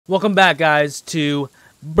Welcome back, guys, to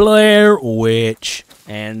Blair Witch,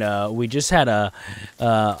 and we just had a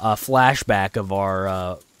flashback of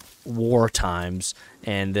our war times,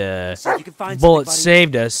 and Bullet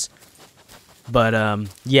saved us. But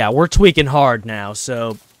yeah, we're tweaking hard now,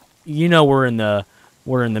 so you know we're in the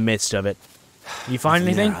midst of it. You find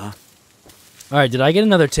anything? There, huh? All right, did I get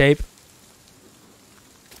another tape?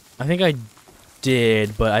 I think I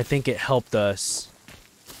did, but I think it helped us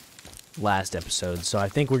last episode, so I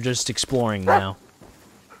think we're just exploring now.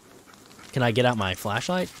 Can I get out my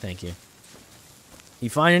flashlight? Thank you. You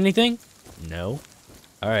find anything? No.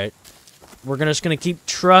 Alright. We're just gonna keep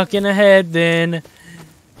trucking ahead then.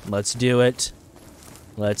 Let's do it.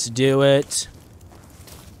 Let's do it.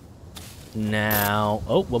 Now.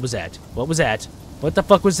 Oh, what was that? What was that? What the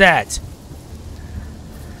fuck was that?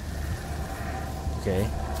 Okay.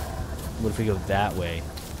 What if we go that way?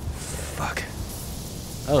 Fuck.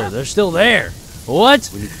 Oh, they're still there.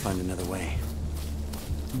 What? We need to find another way.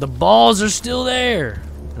 The balls are still there.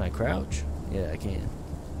 Can I crouch? Yeah, I can.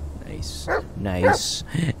 Nice. Nice.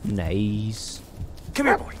 Nice. Come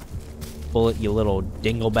here, boy. Bullet, you little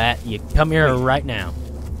dinglebat. You come here right now.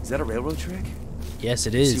 Is that a railroad trick? Yes,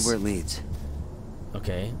 it Let's is. see where it leads.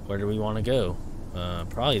 Okay, where do we want to go?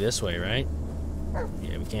 Probably this way, right?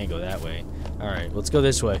 Yeah, we can't go that way. Alright, let's go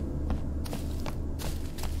this way.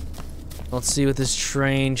 Let's see what this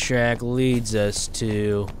train track leads us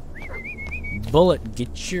to. Bullet,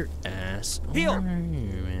 get your ass over here,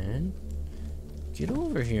 man. Get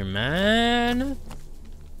over here, man.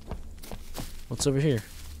 What's over here?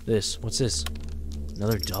 This. What's this?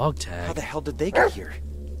 Another dog tag. How the hell did they get here?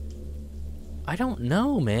 I don't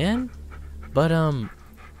know, man. But,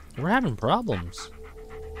 we're having problems.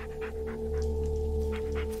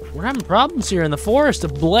 We're having problems here in the forest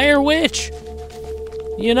of Blair Witch.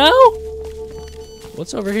 You know?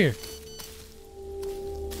 What's over here?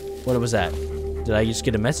 What was that? Did I just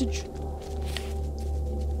get a message?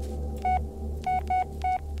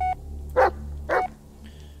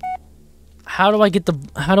 How do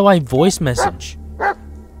I voice message?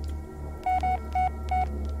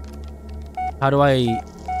 How do I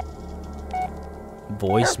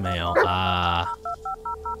voicemail?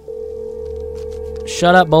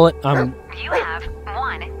 Shut up, Bullet. You have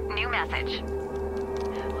one new message.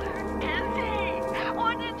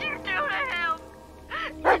 What did you do to him?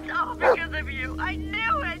 It's all because of you. I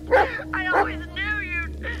knew it. I always knew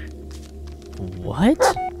you'd... What?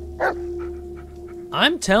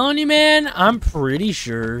 I'm telling you, man, I'm pretty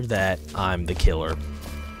sure that I'm the killer.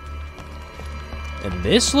 And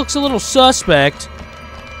this looks a little suspect,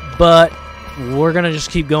 but we're gonna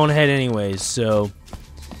just keep going ahead anyways, so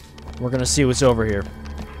we're gonna see what's over here.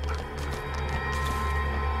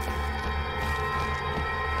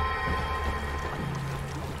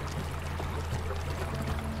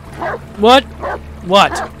 What?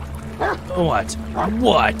 What? What?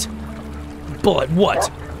 What? Bullet,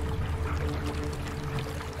 what?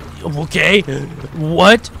 Okay.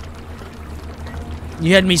 What?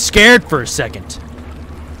 You had me scared for a second.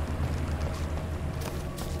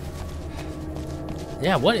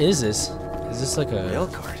 Yeah, what is this? Is this like a... Rail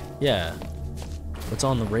cart? Yeah. What's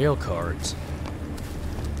on the rail cart?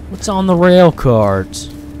 What's on the rail cart?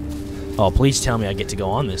 Oh, please tell me I get to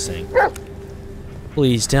go on this thing.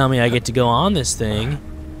 Please tell me I get to go on this thing.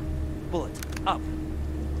 Bullet, up.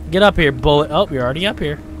 Get up here, Bullet. Oh, you're already up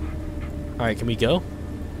here. Alright, can we go?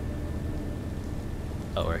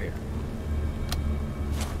 Oh, we're here.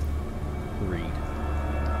 Read.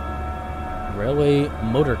 Railway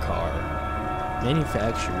motor car.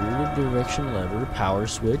 Manufacturer, direction lever, power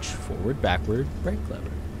switch, forward, backward, brake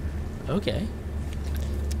lever. Okay.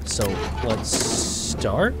 So, let's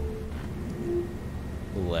start.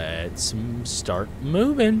 Let's start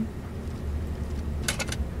moving.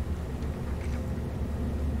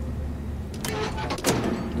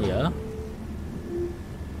 Yeah.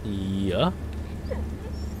 Yeah.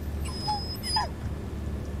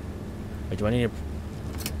 Wait, do I need to...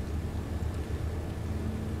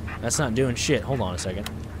 That's not doing shit. Hold on a second.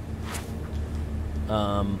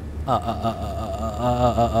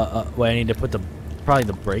 Wait, I need to put probably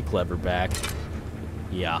the brake lever back.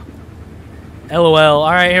 Yeah. LOL.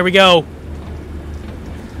 Alright, here we go.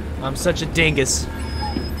 I'm such a dingus.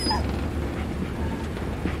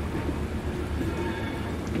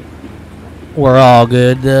 We're all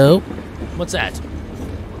good, though. What's that?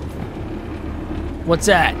 What's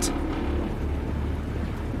that?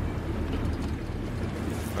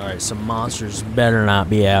 Alright, some monsters better not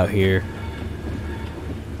be out here.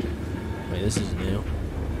 Wait, this is new.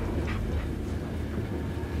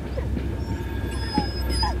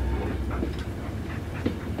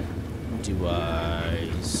 Do I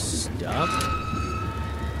Yup.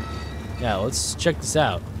 Yeah, let's check this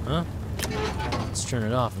out, huh? Let's turn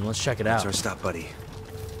it off and let's check it That's out. our stop, buddy.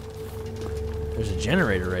 There's a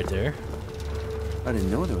generator right there. I didn't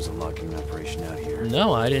know there was a locking operation out here.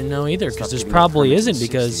 No, I didn't know either, because Stopped there's getting probably permits in isn't,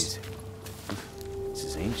 the because... 60s. This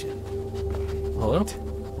is ancient. Hello?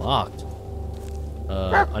 Locked.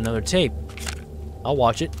 Another tape. I'll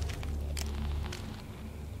watch it.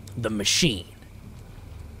 The Machine.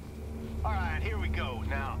 Alright, here we go.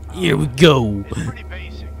 Now, Here we go. it's pretty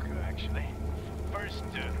basic, actually. First,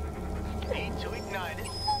 you need to ignite it,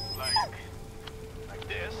 like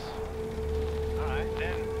this. Alright,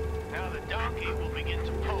 then, now the donkey will begin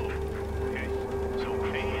to pull. Okay, so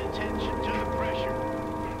pay attention to the pressure.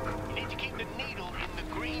 You need to keep the needle in the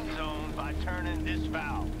green zone by turning this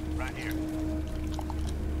valve right here.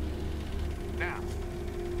 Now,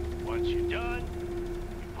 once you're done,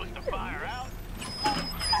 you put the fire out and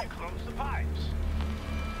you close the pipes.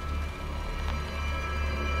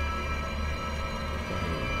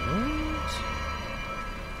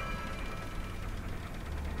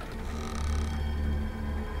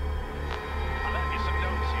 I left you some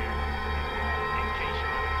notes here in case you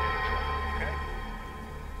run into any trouble, okay?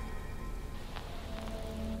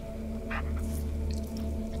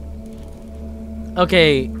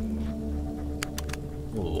 Okay.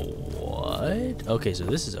 What? Okay, so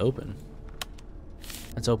this is open.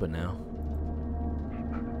 It's open now.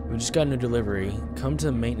 We just got a new delivery. Come to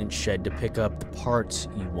the maintenance shed to pick up the parts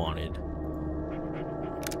you wanted.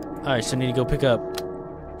 Alright, so I need to go pick up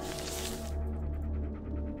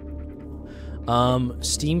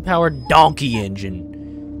steam-powered donkey engine.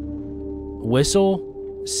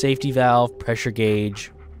 Whistle, safety valve, pressure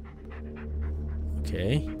gauge.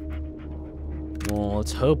 Okay. Well,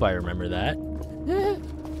 let's hope I remember that.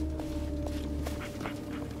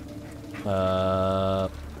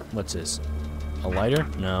 What's this? A lighter?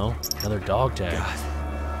 No. Another dog tag. God.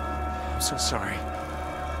 I'm so sorry.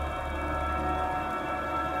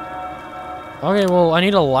 Okay, well, I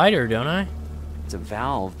need a lighter, don't I? It's a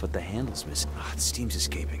valve, but the handle's missing. Ah, the steam's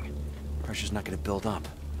escaping. Pressure's not gonna build up.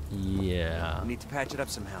 Yeah. We need to patch it up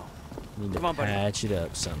somehow. Need Come to on, buddy. patch it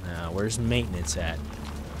up somehow. Where's maintenance at?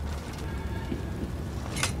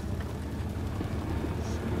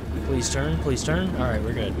 Please turn, please turn. All right,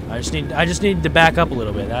 we're good. I just need to back up a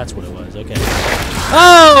little bit. That's what it was. Okay.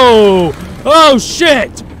 Oh! Oh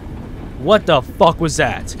shit! What the fuck was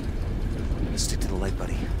that? Let's stick to the light,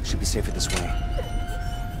 buddy. Should be safer this way.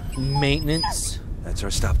 Maintenance. That's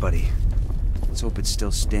our stop, buddy. Let's hope it's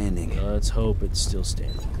still standing. Let's hope it's still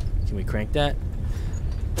standing. Can we crank that?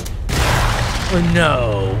 Oh,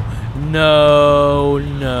 no. No,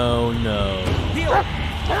 no, no.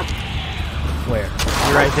 Where?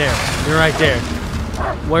 You're right there. You're right there.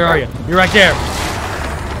 Where are you? You're right there.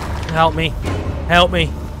 Help me. Help me.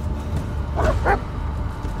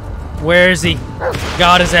 Where is he?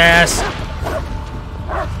 Got his ass.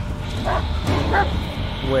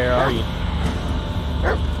 Where are you?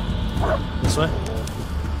 This way?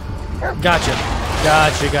 Gotcha.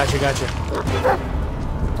 Gotcha, gotcha, gotcha.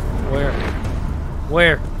 Where?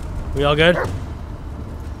 Where? We all good?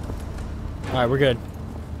 Alright, we're good.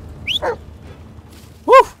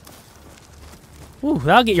 Woo! Woo,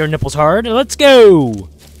 that'll get your nipples hard. Let's go!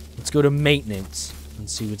 Let's go to maintenance and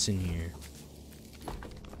see what's in here.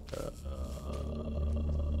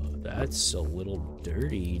 That's a little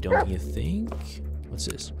dirty, don't you think? What's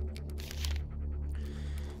this?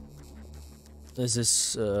 Is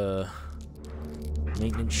this,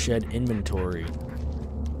 maintenance shed inventory?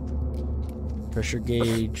 Pressure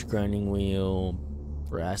gauge, grinding wheel,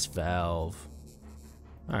 brass valve.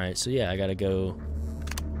 Alright, so yeah, I gotta go.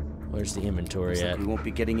 Where's the inventory Looks at? like we won't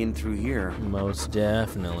be getting in through here. Most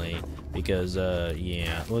definitely. Because,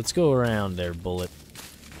 yeah. Let's go around there, Bullet.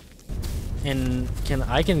 And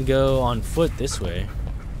I can go on foot this way.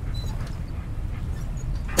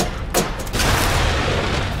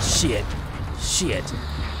 Shit. Shit.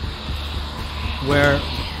 Where?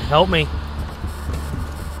 Help me.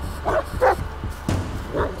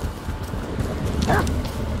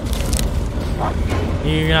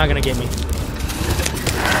 You're not gonna get me.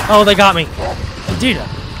 Oh, they got me. Dude,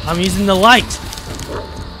 I'm using the light.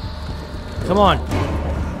 Come on.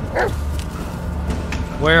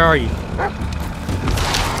 Where are you?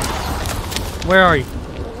 Where are you?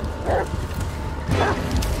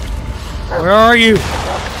 Where are you?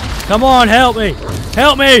 Come on, help me.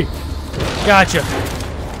 Help me. Gotcha.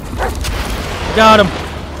 Got him.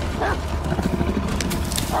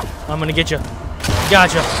 I'm gonna get you.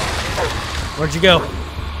 Gotcha. Where'd you go?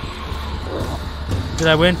 Did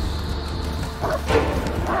I win?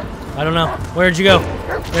 I don't know. Where'd you go?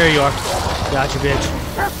 There you are. Gotcha, bitch.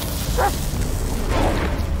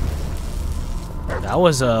 That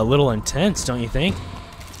was a little intense, don't you think?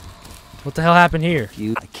 What the hell happened here?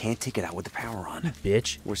 I can't take it out with the power on.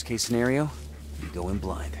 Bitch. Worst case scenario, you go in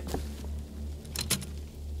blind.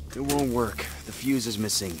 It won't work. The fuse is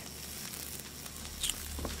missing.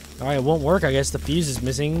 Alright, it won't work. I guess the fuse is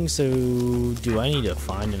missing, so do I need to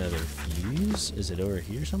find another fuse? Is it over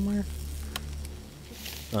here somewhere?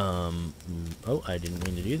 Oh, I didn't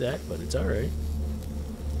mean to do that, but it's alright.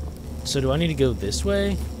 So do I need to go this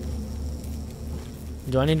way?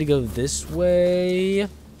 Do I need to go this way?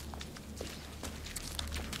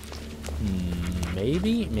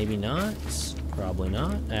 Maybe, maybe not. Probably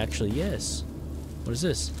not. Actually, yes. What is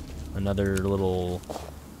this? Another little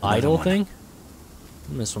idle thing?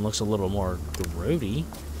 This one looks a little more grody.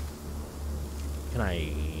 Can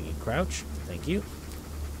I crouch? Thank you.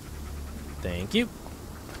 Thank you.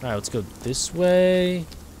 Alright, let's go this way.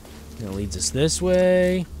 And it leads us this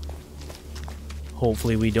way.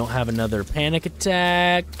 Hopefully we don't have another panic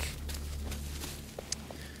attack.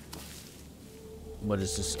 What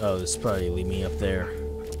is this? Oh, this probably lead me up there.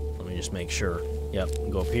 Let me just make sure. Yep,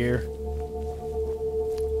 go up here.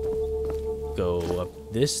 Go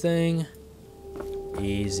up this thing.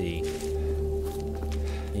 Easy.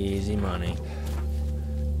 Easy money.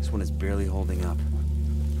 This one is barely holding up.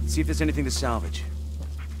 Let's see if there's anything to salvage.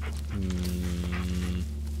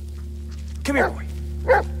 Come here, boy.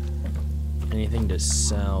 Anything to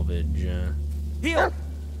salvage? Heal.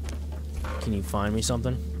 Can you find me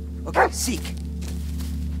something? Okay, seek.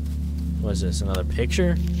 What is this? Another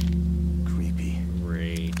picture? Creepy.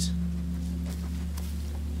 Great.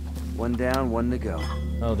 One down, one to go.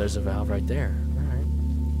 Oh, there's a valve right there.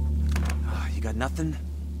 Alright. You got nothing?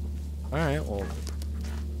 Alright, well.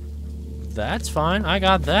 That's fine. I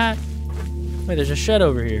got that. Wait, there's a shed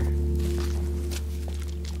over here.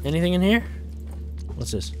 Anything in here?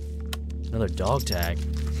 What's this? Another dog tag.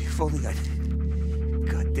 If only I...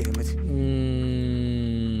 God damn it.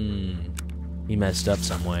 He messed up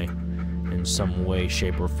some way. In some way,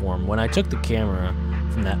 shape, or form. When I took the camera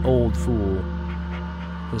from that old fool,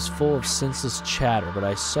 it was full of senseless chatter, but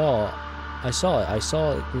I saw it. I saw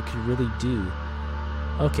what it could really do.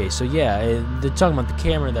 Okay, so yeah, they're talking about the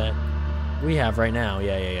camera that we have right now.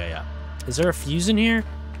 Yeah. Is there a fuse in here?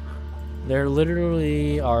 There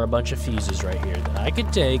literally are a bunch of fuses right here that I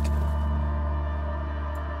could take.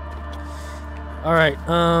 Alright,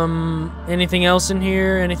 anything else in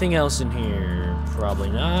here? Anything else in here? Probably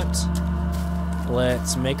not.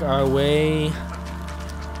 Let's make our way.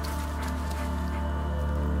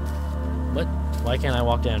 What? Why can't I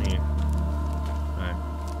walk down here? Alright.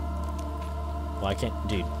 Why can't...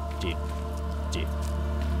 Dude.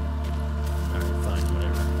 Alright, fine,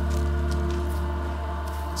 whatever.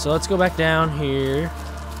 So let's go back down here.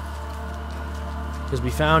 Because we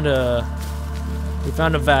found a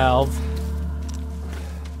valve.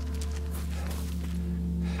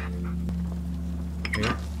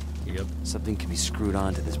 Here. Yep. Something can be screwed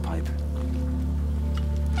onto this pipe.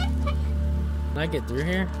 Can I get through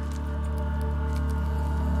here?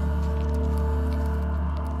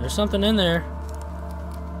 There's something in there.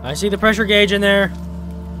 I see the pressure gauge in there.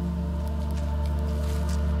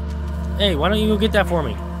 Hey, why don't you go get that for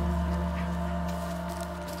me?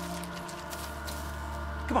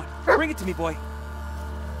 Come on, bring it to me, boy.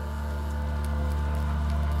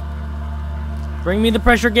 Bring me the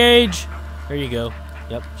pressure gauge. There you go.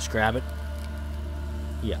 Yep, just grab it.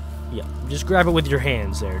 Yeah. Just grab it with your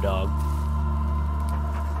hands there, dog.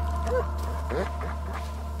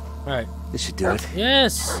 Alright. This should do it.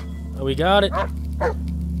 Yes! Oh, we got it.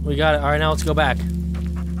 We got it. Alright, now let's go back.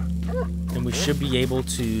 And we should be able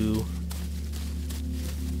to...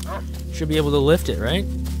 lift it, right?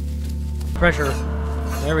 Pressure.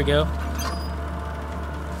 There we go.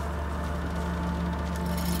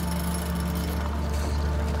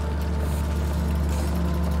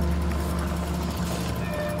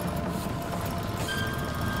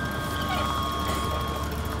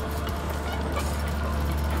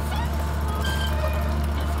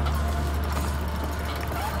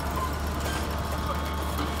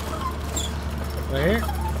 Right here.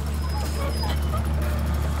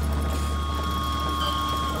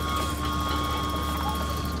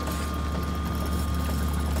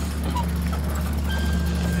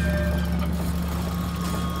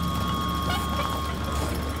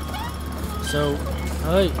 So,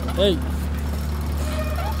 hey.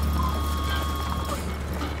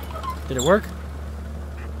 Did it work?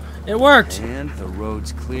 It worked! And the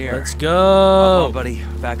road's clear. Let's go! Oh, buddy,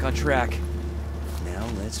 back on track. Now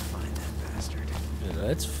let's find that bastard.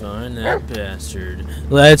 Let's find that bastard.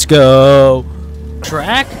 Let's go!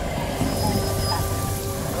 Track?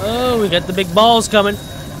 Oh, we got the big balls coming.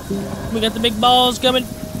 We got the big balls coming.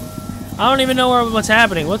 I don't even know what's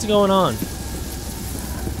happening. What's going on?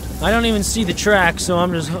 I don't even see the track, so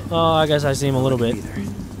I'm just... Oh, I guess I see him a little bit.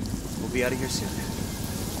 We'll be out of here soon.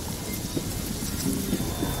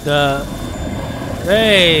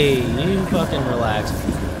 Hey, you fucking relax.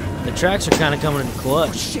 The tracks are kind of coming in clutch.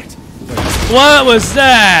 Oh, shit. What was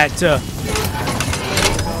that? Oh,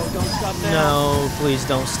 don't stop now. No, please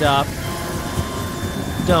don't stop.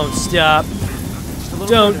 Don't stop.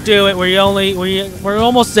 Don't do it. We're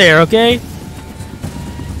almost there, okay?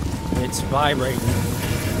 It's vibrating.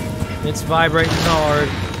 It's vibrating hard.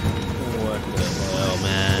 What the hell,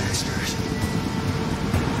 man?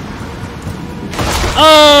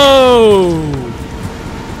 Oh!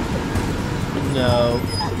 No.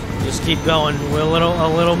 Just keep going. A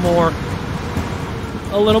little more.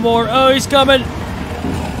 A little more. Oh, he's coming.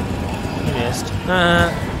 He missed.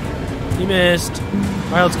 He missed.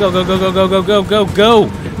 All right, let's go, go, go, go, go, go, go, go, go.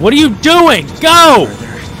 What are you doing? Go!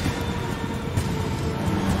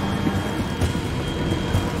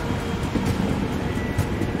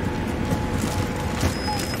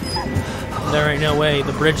 There ain't no way.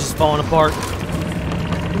 The bridge is falling apart.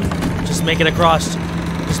 Just make it across.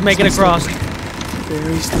 Just make it across.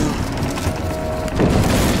 Very still.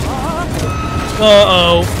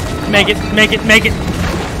 Uh-oh. Make it, make it, make it.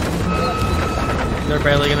 They're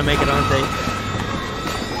barely gonna make it, aren't they?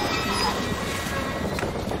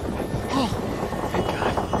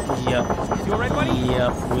 Yep. You alright, buddy?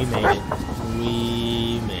 Yep, we made it.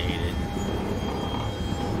 We made it.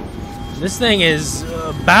 This thing is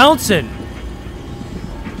bouncing.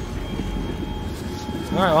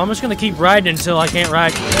 Alright, well, I'm just gonna keep riding until I can't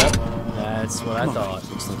ride. Yep, that's what I thought.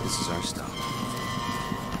 Looks like this is our stop.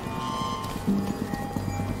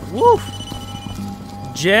 Woof!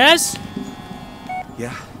 Jess?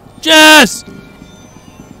 Yeah? Jess!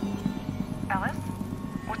 Ellis?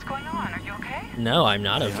 What's going on? Are you okay? No, I'm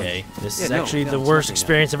not okay. This is Yeah, no, actually no, the it's worst nothing.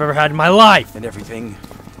 experience I've ever had in my life. And everything.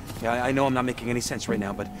 Yeah, I know I'm not making any sense right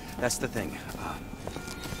now, but that's the thing.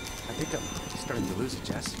 I think I'm starting to lose it,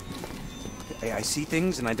 Jess. I see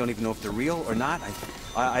things, and I don't even know if they're real or not.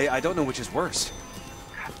 I don't know which is worse.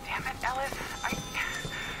 God damn it, Ellis.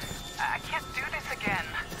 I can't do this again.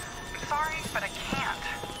 I'm sorry, but I can't.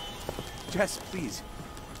 Jess, please.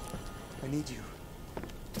 I need you.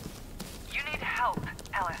 You need help,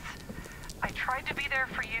 Ellis. I tried to be there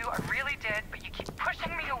for you, I really did, but you keep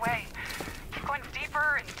pushing me away. Keep going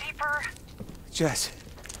deeper and deeper. Jess.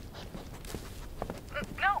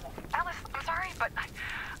 No, Ellis, I'm sorry, but I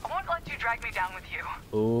won't let you drag me down with you.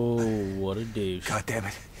 Oh, what a douche. God damn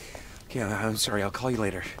it. Okay, I'm sorry. I'll call you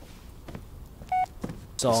later.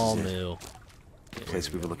 Sawmill. The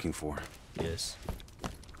place we were looking for. Yes.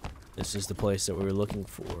 This is the place that we were looking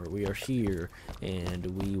for. We are here, and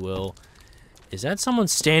we will... Is that someone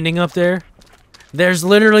standing up there? There's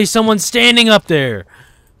literally someone standing up there!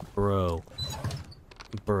 Bro.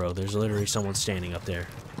 Bro, there's literally someone standing up there.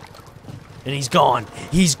 And he's gone!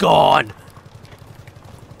 He's gone!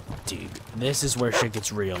 Dude, this is where shit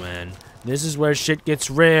gets real, man. This is where shit gets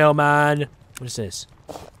real, man. What is this?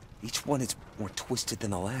 Each one is more twisted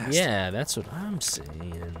than the last. Yeah, that's what I'm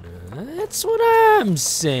saying. That's what I'm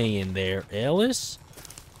saying there, Ellis.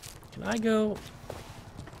 Can I go?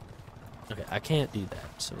 Okay, I can't do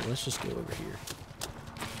that, so let's just go over here.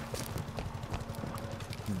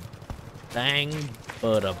 Bang,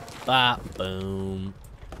 bada, bop, boom.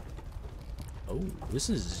 Oh, this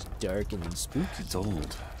is dark and spooky. It's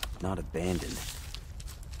old, not abandoned.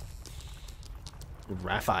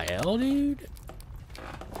 Raphael, dude?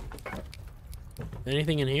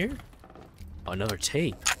 Anything in here? Oh, another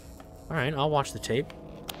tape. Alright, I'll watch the tape.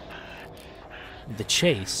 The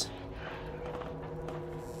chase.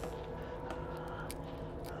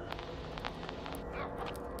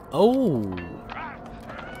 Oh!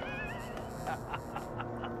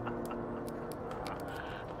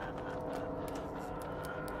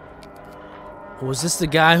 Was this the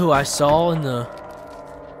guy who I saw in the...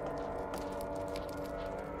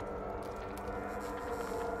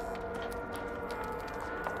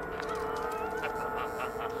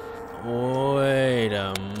 Wait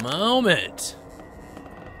a moment.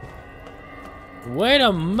 Wait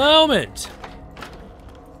a moment.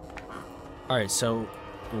 Alright, so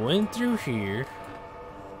we went through here.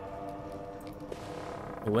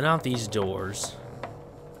 We went out these doors.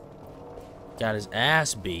 Got his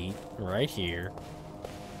ass beat right here.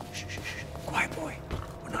 Shh, shh, shh. Quiet, boy.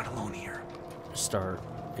 We're not alone here. Start.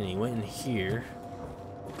 And he went in here.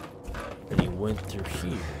 And he went through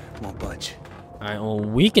here. Won't budge. Alright, well,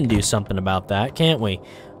 we can do something about that, can't we?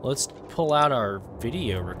 Let's pull out our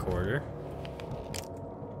video recorder.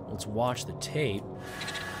 Let's watch the tape.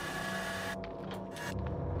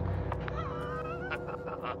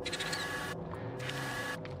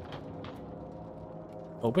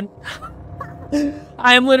 Open?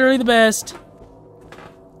 I am literally the best.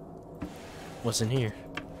 What's in here?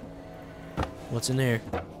 What's in there?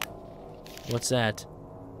 What's that?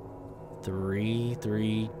 3,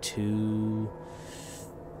 3, 2,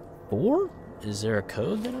 4? Is there a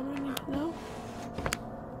code that I might need to know?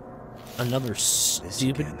 Another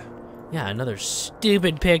stupid... Yeah, another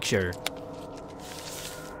stupid picture.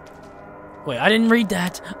 Wait, I didn't read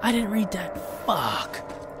that. I didn't read that. Fuck.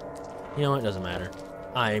 You know what? It doesn't matter.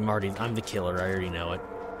 I'm the killer. I already know it.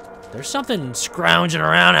 There's something scrounging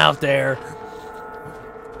around out there.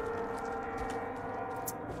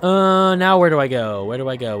 Now where do I go? Where do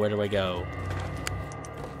I go? Where do I go?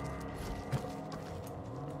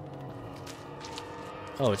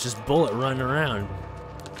 Oh, it's just Bullet running around.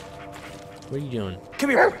 What are you doing? Come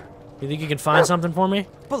here. You think you can find something for me?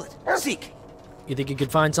 Bullet, seek. You think you could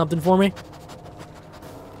find something for me?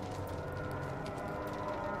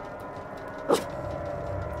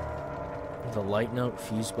 The light note,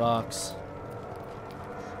 fuse box.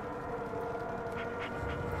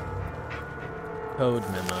 Code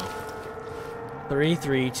memo.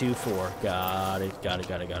 3324. Got it. Got it.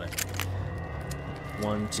 Got it. Got it.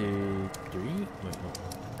 1, 2, 3. Wait, no.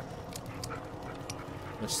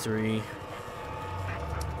 That's 3.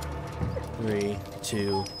 3,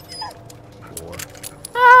 2, 4.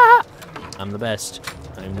 Ah! I'm the best.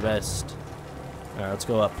 I'm the best. All right, let's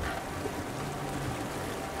go up.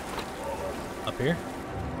 Up here?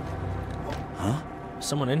 Huh?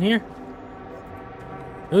 Someone in here?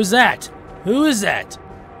 Who's that? Who is that?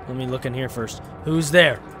 Let me look in here first. Who's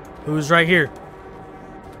there? Who's right here?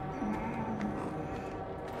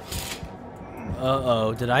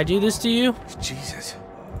 Uh-oh. Did I do this to you? Jesus.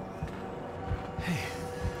 Hey.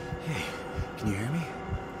 Can you hear me?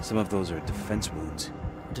 Some of those are defense wounds.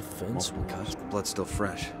 Defense Multiple cuts. The blood's still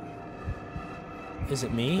fresh. Is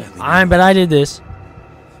it me? Badly I bet I did this.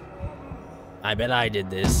 I bet I did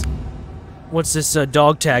this. What's this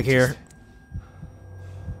dog tag here?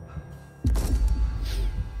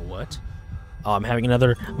 What? Oh, I'm having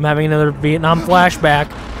another Vietnam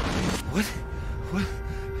flashback. What?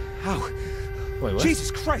 How? Wait, what?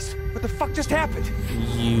 Jesus Christ! What the fuck just happened?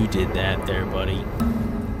 You did that there, buddy.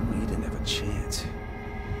 We didn't have a chance.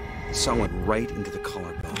 The saw went right into the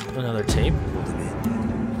collarbone. Another tape. Pulled him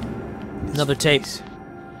in. Another tape.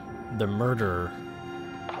 The murderer.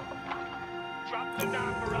 Drop the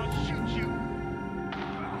knife or I'll shoot you.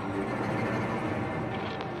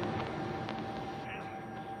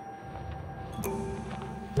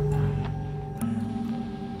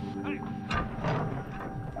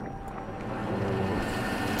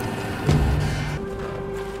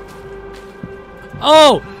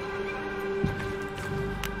 Oh!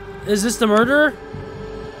 Is this the murderer?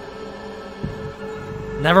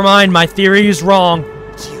 Never mind, my theory is wrong.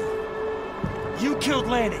 You killed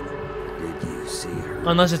Lanning. Did you see her?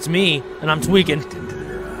 Unless it's me, and I'm tweaking. Into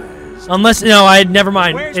their eyes. Unless, no, never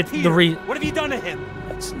mind. Where's It's Peter? the What have you done to him?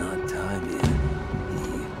 It's not time yet.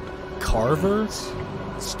 Carver?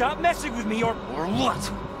 Stop messing with me or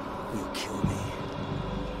what? You kill me.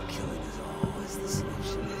 Killing is always the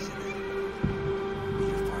solution, isn't it?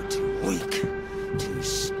 You're far too weak, too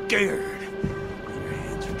scared. And your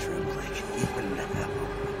hands are trembling even now.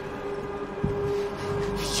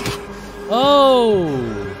 Oh!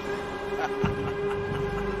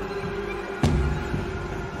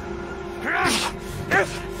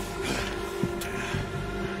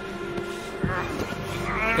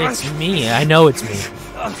 It's me. I know it's me.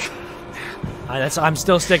 I'm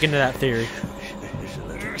still sticking to that theory.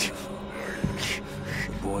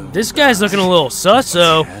 This guy's looking a little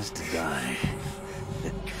sus-o. Has to die.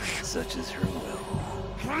 Such is her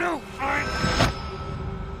will.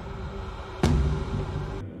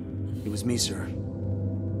 It was me, sir.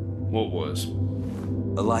 What was?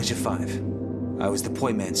 Elijah 5. I was the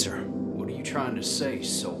point man, sir. What are you trying to say,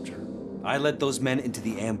 soldier? I led those men into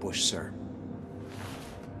the ambush, sir.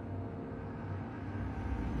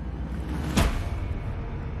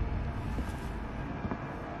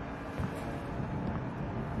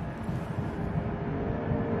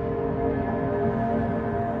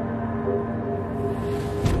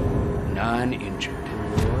 Nine injured,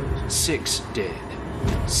 6 dead,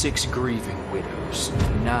 6 grieving widows,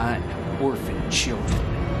 9 orphan children,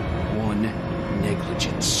 1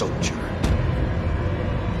 negligent soldier.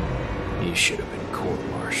 He should have been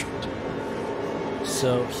court-martialed.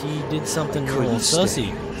 So he did something a little Couldn't stay.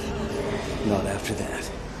 sussy. Not after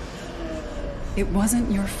that. It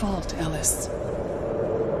wasn't your fault, Ellis.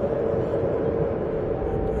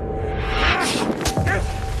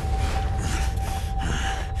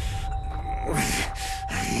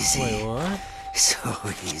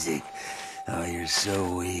 easy. Oh, you're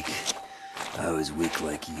so weak. I was weak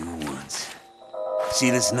like you once. See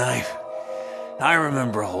this knife? I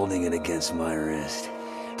remember holding it against my wrist,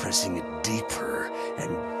 pressing it deeper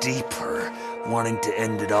and deeper, wanting to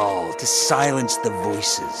end it all, to silence the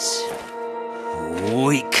voices.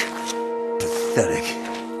 Weak. Pathetic.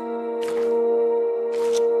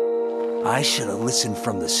 I should have listened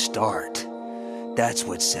from the start. That's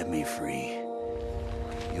what set me free.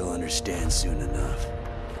 You'll understand soon enough.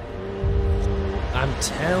 I'm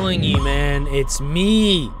telling you, man, it's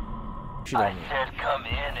me. I said come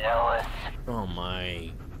in, Ellis. Oh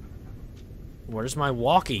my. Where's my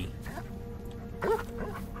walkie?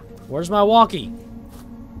 Where's my walkie?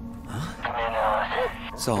 Huh? Come in, Ellis.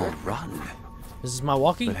 It's all rotten. This is my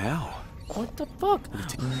walkie? But how? What the fuck?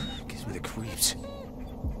 Gives me the creeps.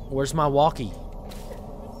 Where's my walkie?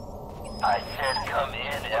 I said come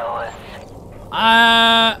in, Ellis.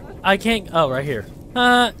 I can't. Oh, right here.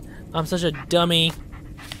 I'm such a dummy.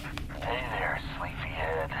 Hey there,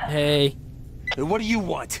 sleepyhead. Hey. What do you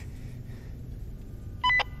want?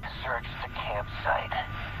 Search the campsite.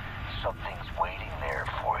 Something's waiting there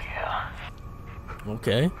for you.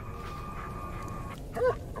 Okay.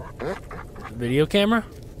 Video camera?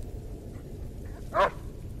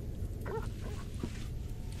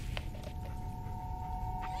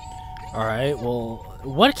 Alright, well,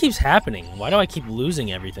 what keeps happening? Why do I keep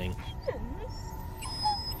losing everything?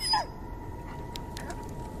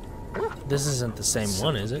 This isn't the same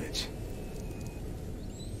one, is it?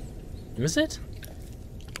 Is it?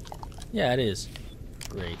 Yeah, it is.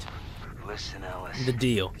 Great. Listen, Ellis. The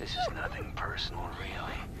deal. This is nothing personal,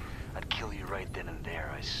 really. I'd kill you right then and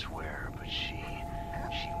there, I swear. But she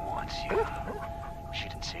wants you. She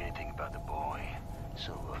didn't say anything about the boy.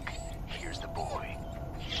 So look, here's the boy.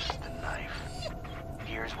 Here's the knife.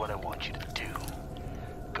 Here's what I want you to do.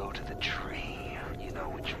 Go to the tree. You know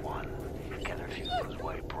which one. Gather a few of those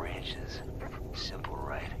white branches. Simple,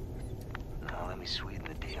 right? Now let me sweeten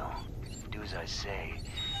the deal. Do as I say.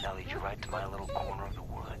 I'll lead you right to my little corner of the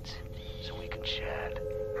woods, so we can chat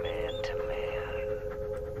man to man.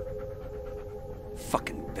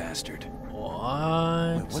 Fucking bastard.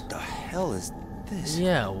 What? Wait, what the hell is this?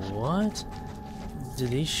 Yeah, what? Did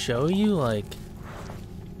he show you, like,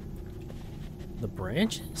 the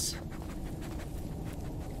branches?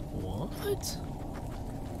 What?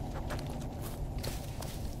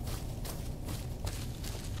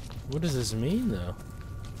 What does this mean, though?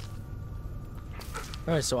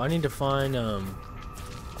 Alright, so I need to find, I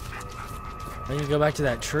need to go back to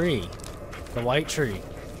that tree. The white tree.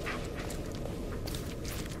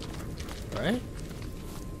 Right?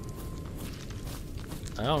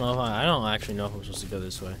 I don't know if I don't actually know if I'm supposed to go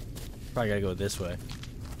this way. Probably gotta go this way.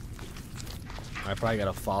 I probably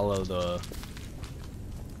gotta follow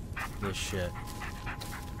this shit.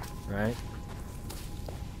 Right?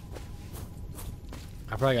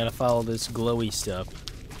 I probably gotta follow this glowy stuff.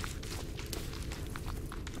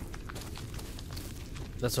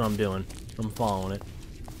 That's what I'm doing. I'm following it.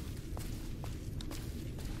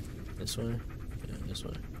 This way? Yeah, this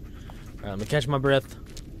way. Alright, let me catch my breath.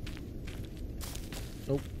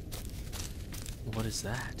 Oh. What is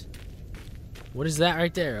that? What is that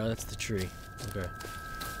right there? Oh, that's the tree. Okay.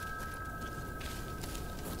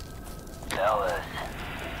 Ellis.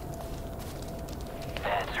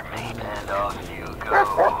 Answer me and off you go.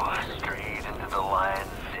 Straight into the lion's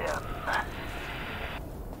den.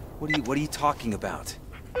 What are you talking about?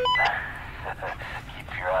 Keep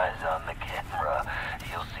your eyes on the camera.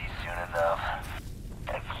 You'll see soon enough.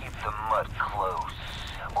 And keep the mud close,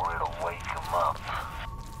 or it'll wake him up.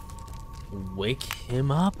 Wake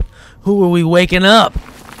him up? Who are we waking up?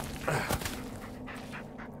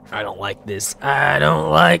 I don't like this. I don't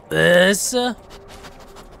like this.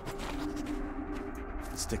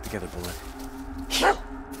 Stick together, Bullet.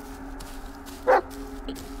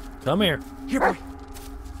 Come here. Here, boy.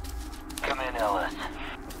 Come in, Ellis.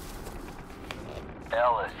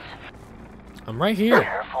 Ellis. I'm right here.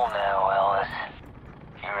 Careful now, Ellis.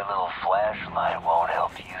 Your little flashlight won't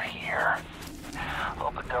help you here.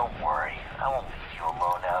 Oh, but don't worry. I won't leave you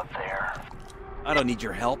alone out there. I don't need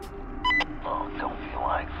your help. Oh, don't be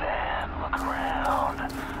like that. Look around.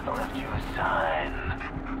 I left you a sign.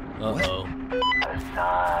 Uh-oh. A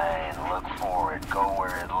sign. Look for it. Go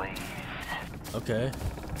where it leads. Okay.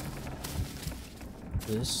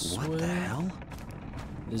 This way? What the hell?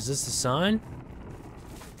 Is this the sign?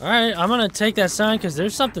 Alright, I'm gonna take that sign because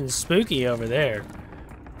there's something spooky over there.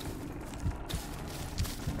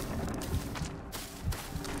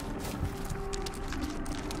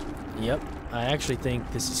 Yep, I actually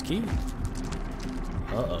think this is key.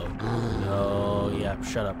 Uh-oh. No, yeah,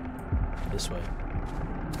 shut up. This way.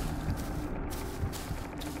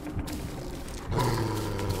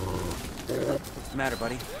 the matter,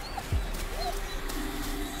 buddy?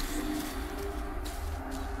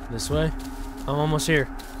 This way? I'm almost here.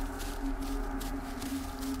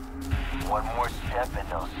 One more step and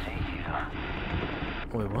they'll see you.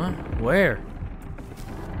 Wait, what? Where?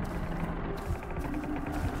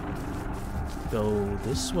 Go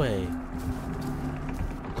this way.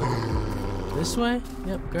 This way?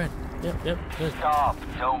 Yep, good. Yep, good. Stop.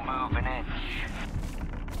 Don't move an inch.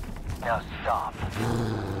 Now stop.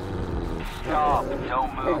 Stop.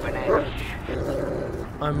 Don't move an inch.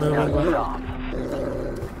 I'm Now moving. stop.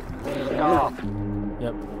 Stop.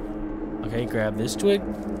 Yep. Okay, grab this twig.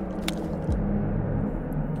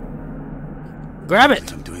 Grab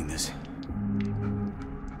it! I'm doing this.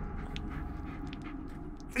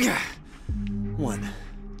 One.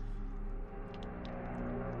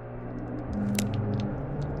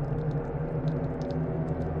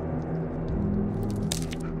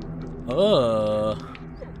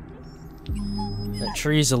 That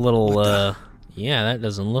tree's a little, yeah, that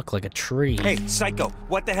doesn't look like a tree. Hey, Psycho,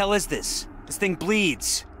 what the hell is this? This thing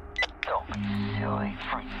bleeds. Don't be silly.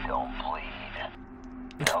 Freaks don't bleed.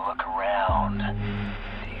 Now look around.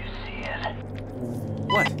 Do you see it?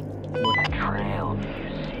 What? The trail. Do you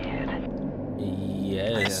see it?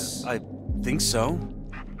 Yes. I think so.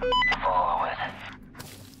 Follow it.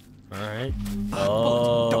 Alright.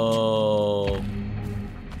 Oh.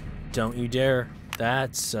 Don't you dare.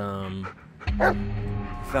 That's, Found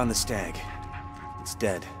the stag. It's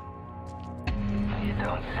dead. You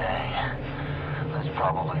don't say. That's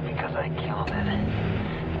probably because I killed it.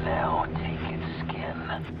 Now take its skin.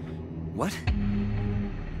 What?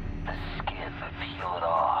 The skin. Peel it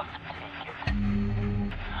off. Take it.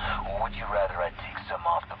 Or would you rather I take some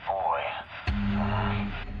off the boy?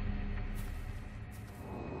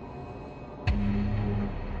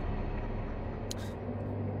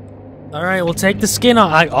 alright, we'll take the skin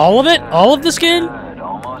off. All of it? All of the skin? Good.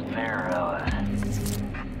 Almost there, Alice.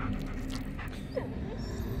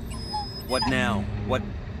 What now? What?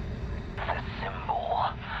 The symbol.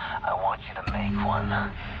 I want you to make one.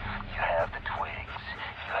 You have the twigs.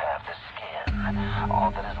 You have the skin.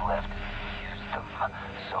 All that is left is to use them.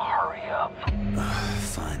 So hurry up.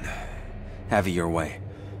 Fine. Have it your way.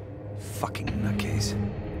 Fucking nutcase.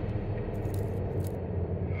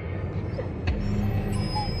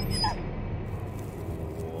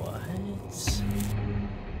 What?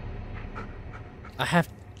 I have...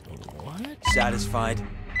 What? Satisfied?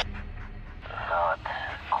 Not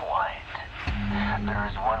quite. There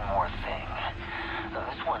is one more thing.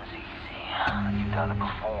 This one's easy. You've done it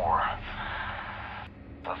before.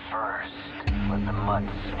 But first, let the mutt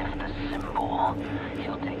sniff the symbol.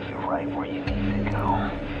 He'll take you right where you need to go.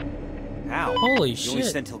 How? Holy The only shit.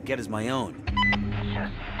 scent he'll get is my own.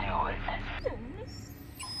 Just do it.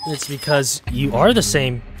 It's because you are the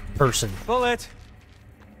same person. Bullet!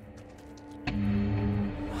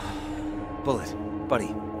 Bullet,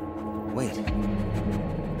 buddy. Wait.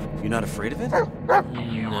 You're not afraid of it?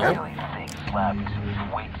 You No. really think slapping some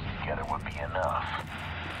twigs together would be enough?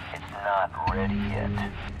 It's not ready yet.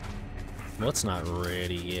 What's not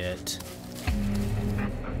ready yet?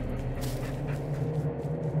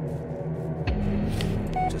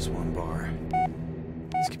 Just one bar.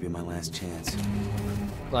 This could be my last chance.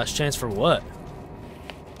 Last chance for what?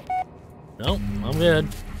 Nope, I'm good.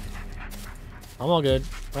 I'm all good.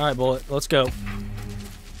 Alright, Bullet, let's go.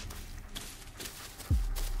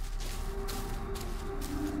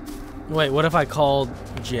 Wait, what if I called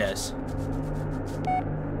Jess?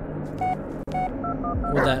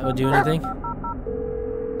 Would that do anything?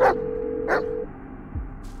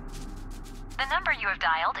 The number you have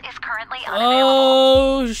dialed is currently unavailable.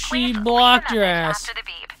 Oh, she Please leave blocked a your message ass. after the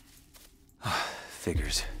beep.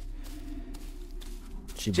 Figures.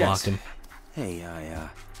 She Jess. blocked him. Hey, I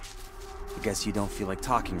guess you don't feel like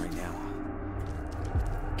talking right now.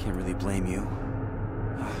 Can't really blame you.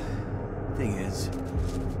 Thing is,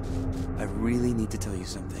 I really need to tell you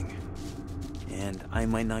something. And I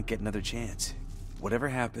might not get another chance. Whatever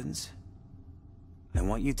happens, I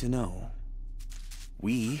want you to know,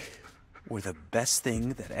 we were the best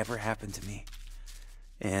thing that ever happened to me.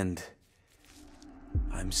 And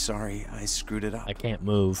I'm sorry I screwed it up. I can't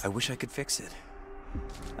move. I wish I could fix it.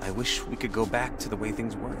 I wish we could go back to the way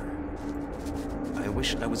things were. I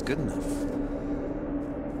wish I was good enough.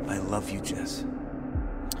 I love you, Jess.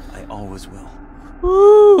 I always will.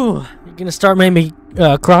 Woo! You're gonna start making me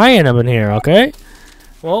crying up in here, okay?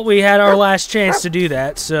 Well, we had our last chance to do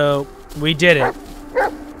that, so we did it.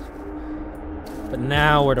 But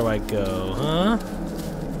now, where do I go, huh?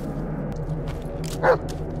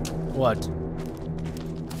 What?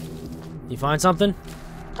 You find something?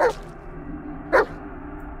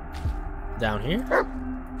 Down here?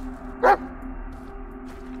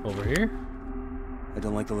 Over here? I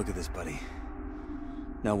don't like the look of this, buddy.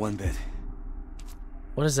 Not one bit.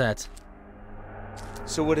 What is that?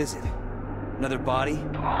 So what is it? Another body?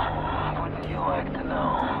 Wouldn't you like to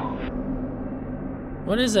know?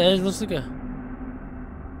 What is that? It looks like a...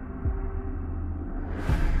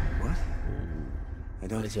 What? I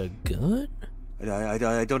don't... It's a gun? I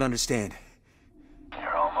don't understand.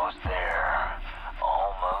 You're almost there.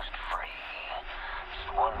 Almost free.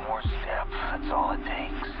 Just one more step. That's all it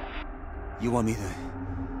takes. You want me to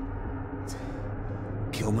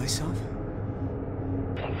kill myself?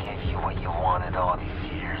 I gave you what you wanted all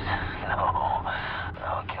these years. No.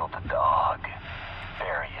 I'll kill the dog.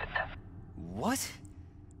 Bury it. What?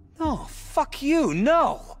 No, fuck you,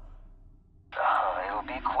 no! It'll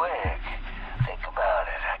be quick. Think about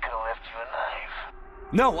it. I could have left you a knife.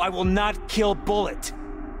 No, I will not kill Bullet.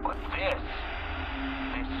 But this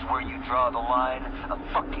is where you draw the line. A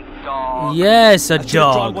fucking dog. Yes, a I should have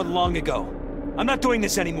drawn dog. one long ago. I'm not doing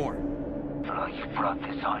this anymore. Oh, you brought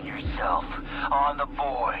this on yourself. On the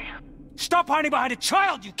boy. Stop hiding behind a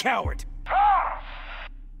child, you coward!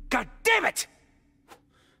 God damn it!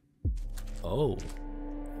 Oh.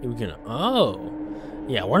 We're gonna... Oh.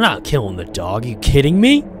 Yeah, we're not killing the dog. You kidding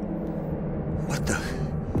me? What the?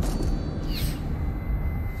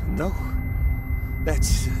 No.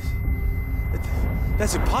 That's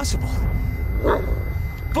impossible.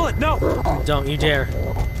 Bullet, no! Don't you dare.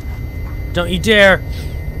 Don't you dare!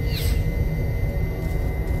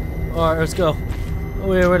 Alright, let's go. Oh,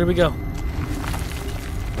 where did we go?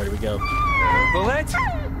 Where did we go? Bullet?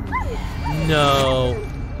 No.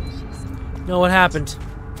 No, what happened?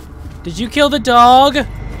 Did you kill the dog?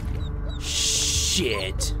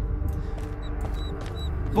 Shit.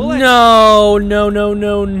 Bullet? No, no, no,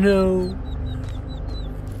 no, no.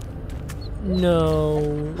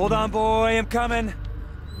 No. Hold on, boy, I'm coming.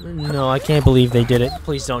 No, I can't believe they did it.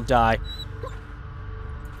 Please don't die.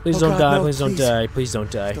 Please Oh don't God, die. no, please don't please. die. Please don't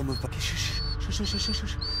die. Don't move. Okay, shh.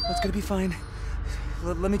 That's gonna be fine.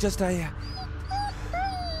 Let me just die.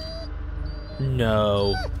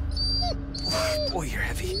 No. Boy, you're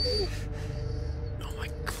heavy. Oh my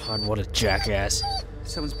God, what a jackass.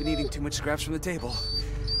 Someone's been eating too much scraps from the table.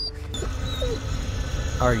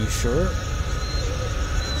 Are you sure?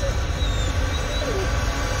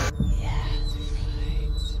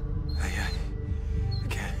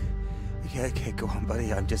 I can't go on,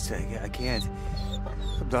 buddy. I can't.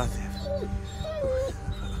 I'm not.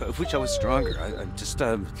 I wish I was stronger. I'm just,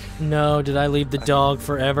 No, did I leave the dog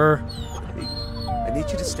forever? I need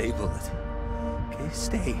you to stay, Bullet. Okay,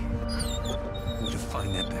 stay. I'm gonna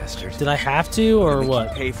find that bastard. Did I have to, or Make what?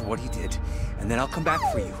 him pay for what he did, and then I'll come back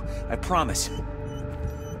for you. I promise.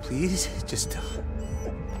 Please, just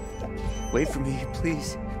wait for me,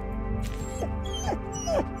 please.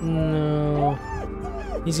 No.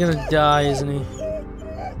 He's gonna die, isn't he?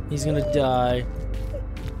 He's gonna die.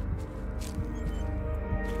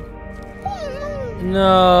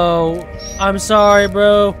 No. I'm sorry,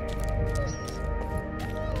 bro.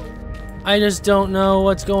 I just don't know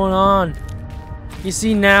what's going on. You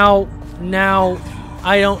see, now,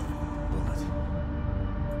 I don't...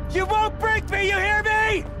 You won't break me, you hear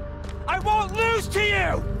me? I won't lose to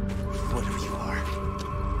you! Whatever you are.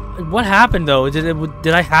 What happened, though?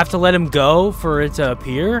 Did I have to let him go for it to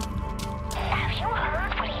appear? Have you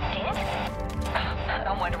heard what he did?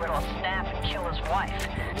 I wonder if it'll snap and kill his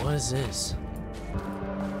wife. What is this?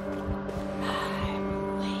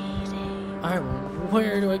 Alright,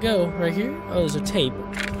 where do I go? Right here? Oh, there's a tape.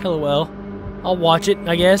 LOL. I'll watch it,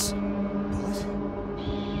 I guess.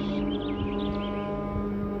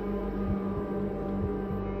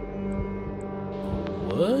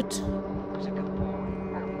 What? That's a good boy.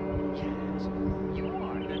 Yes, you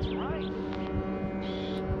are. That's right.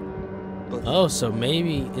 Oh, so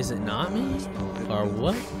maybe, is it not me? Or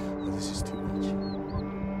what? Oh, this is too much.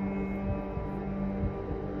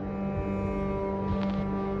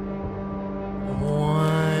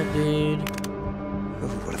 What, dude? Oh,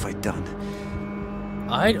 what have I done?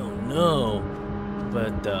 I don't know.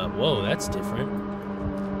 But, whoa, that's different.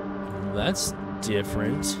 That's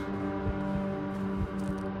different.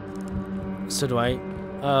 So do I...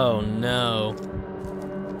 Oh, no.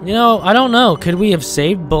 You know, I don't know. Could we have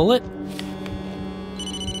saved Bullet?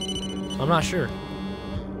 I'm not sure.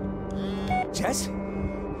 Jess?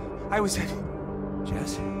 I was at...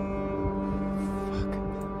 Jess?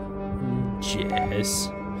 Jess.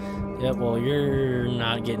 Yep, well, you're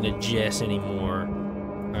not getting a Jess anymore.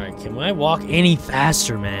 Alright, can I walk any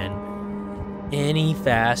faster, man? Any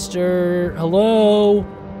faster? Hello?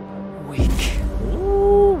 Weak.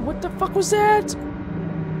 Ooh, what the fuck was that?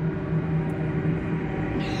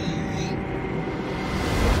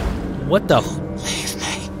 What the? Leave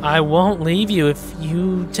me. I won't leave you if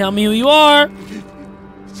you tell me who you are.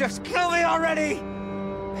 Just kill me already!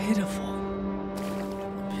 Pitiful.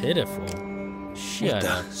 Pitiful. Shut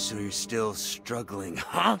up. So you're still struggling,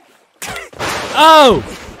 huh? Oh!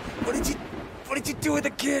 What did you do with the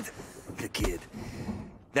kid? The kid.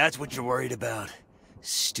 That's what you're worried about?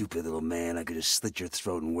 Stupid little man, I could just slit your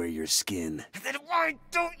throat and wear your skin. Then why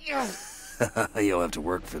don't you? You'll have to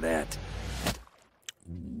work for that.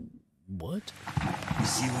 What? You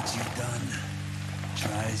see what you've done?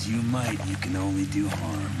 Try as you might, you can only do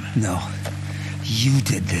harm. No, you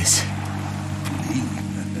did this. Me?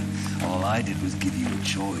 All I did was give you a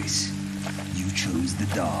choice. You chose the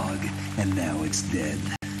dog, and now it's dead.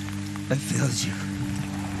 I failed you.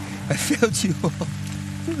 I failed you all.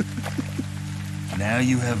 Now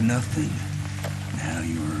you have nothing. Now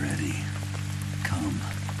you are ready. Come.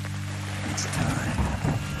 It's time.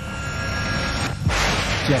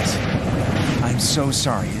 Jess, I'm so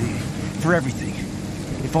sorry for everything.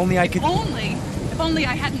 If only I could... If only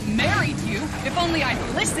I hadn't married you. If only I'd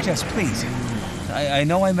listened. Jess, please. I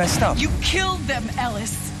know I messed up. You killed them,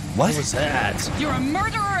 Ellis. What? What was that? You're a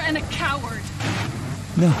murderer and a coward.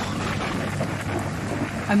 No.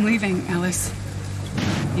 I'm leaving, Ellis.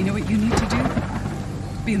 You know what you need to do?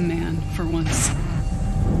 Be a man for once.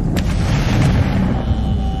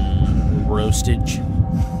 Roastage.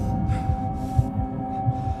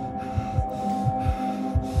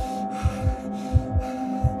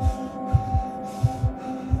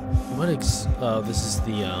 What oh, this is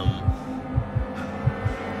the,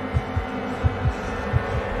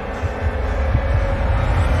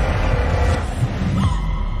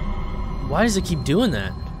 Why does it keep doing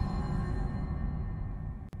that? No,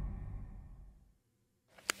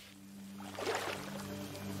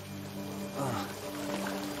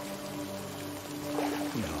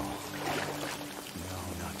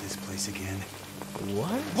 not this place again.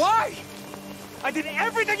 What? Why? I did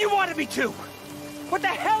everything you wanted me to! What the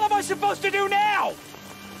hell am I supposed to do now?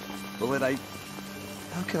 Bullet,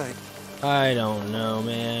 how could I... I don't know,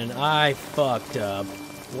 man. I fucked up.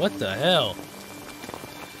 What the hell?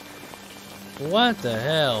 What the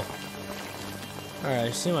hell? Alright, I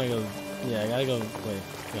assume I go... Yeah, I gotta go... Wait,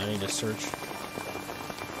 I need to search.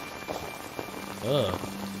 Ugh.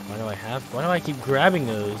 Why do I keep grabbing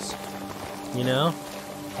those? You know?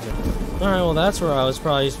 Alright, well that's where I was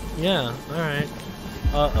probably... Yeah, alright.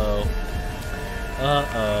 Uh-oh.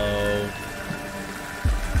 Uh-oh.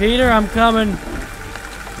 Peter, I'm coming.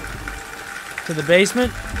 To the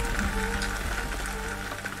basement?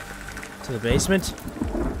 To the basement?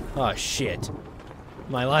 Oh, shit.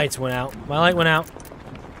 My lights went out. My light went out.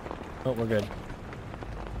 Oh, we're good.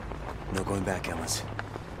 No going back, Ellis.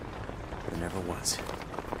 There never was.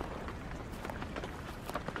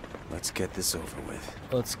 Let's get this over with.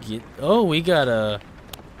 Let's get... Oh, we got a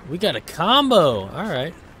combo. All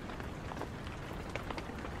right.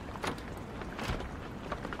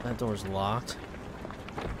 That door's locked.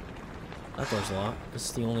 That door's locked. This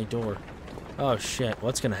is the only door. Oh, shit.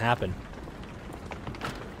 What's gonna happen?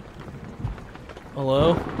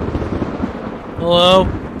 Hello? Hello?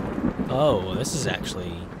 Oh, this is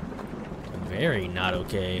actually very not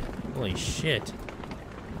okay. Holy shit.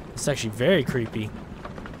 It's actually very creepy.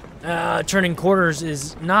 Turning quarters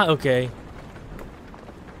is not okay.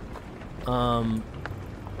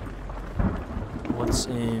 What's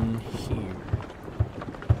in here?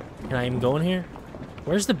 Can I even go in here?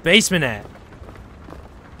 Where's the basement at?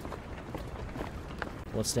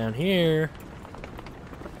 What's down here?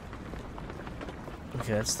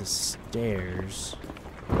 Okay, that's the stairs.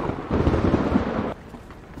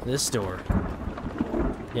 This door.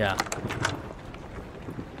 Yeah.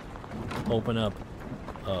 Open up.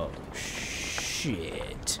 Oh,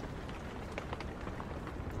 shit.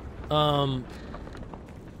 Hello?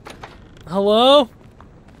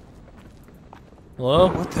 Hello?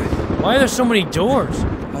 What the... Why are there so many doors? How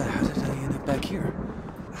did I end up back here?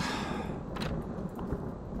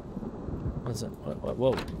 What's that? What?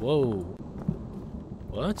 Whoa. Whoa.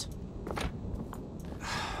 What?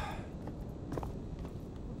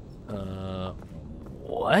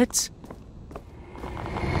 What?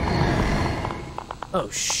 Oh,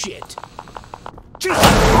 shit.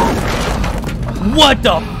 What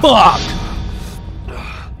the fuck?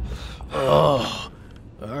 Oh.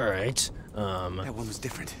 Alright. That one was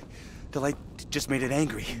different. The light just made it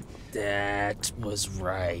angry. That was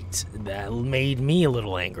right. That made me a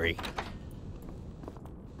little angry.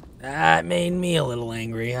 That made me a little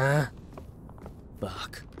angry, huh?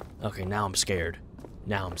 Fuck. Okay, now I'm scared.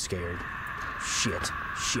 Now I'm scared. Shit.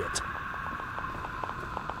 Shit.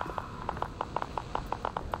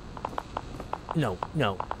 No,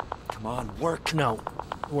 no. Come on, work. No.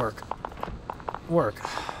 Work. Work.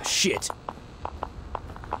 Shit.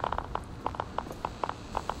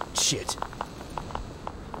 Shit.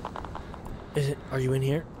 Is it? Are you in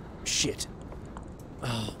here? Shit.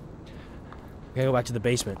 Oh. I gotta go back to the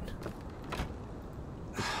basement.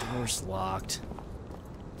 The door's locked.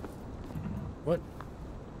 What?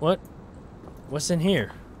 What? What's in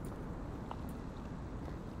here?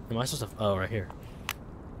 Am I supposed to... Oh, right here.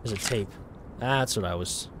 There's a tape. That's what I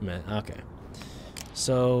was meant. Okay.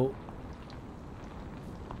 So...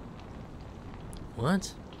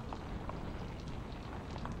 What?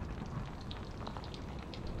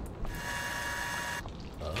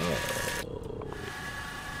 Oh.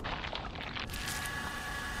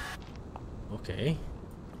 Okay.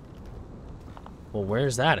 Well,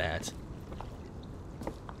 where's that at?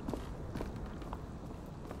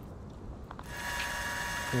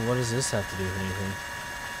 Well, what does this have to do with anything?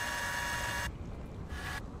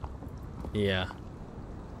 Yeah.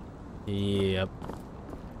 Yep.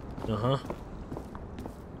 Uh-huh.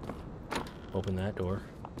 Open that door.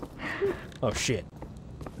 Oh, shit.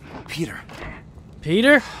 Peter.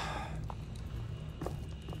 Peter?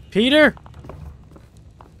 Peter?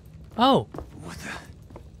 Oh. What the?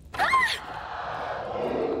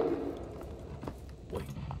 Wait.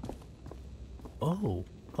 Oh.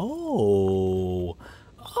 Oh.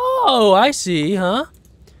 Oh, I see, huh?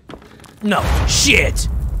 No. Shit!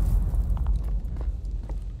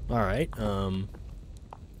 Alright,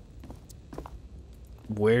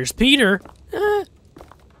 where's Peter?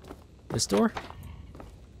 This door?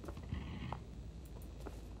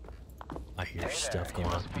 I hear stuff going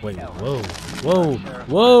on. Wait, whoa. Whoa.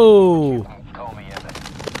 Whoa! Call me Emmett.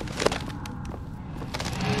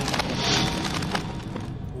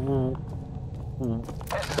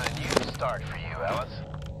 This is a new start for you, Alice.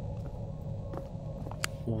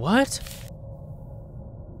 What?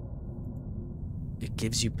 It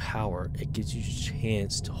gives you power. It gives you a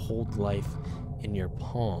chance to hold life in your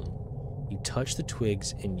palm. You touch the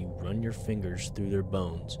twigs and you run your fingers through their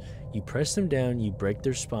bones. You press them down, you break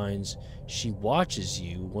their spines. She watches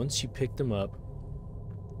you. Once you pick them up,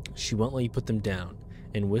 she won't let you put them down.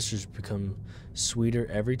 And whispers become sweeter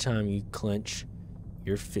every time you clench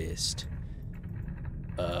your fist.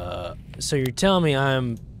 So you're telling me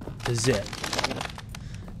I'm the Zip.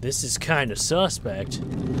 This is kind of suspect.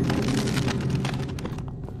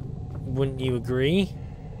 Wouldn't you agree?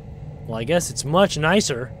 Well, I guess it's much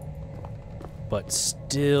nicer. But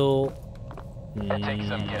still... It takes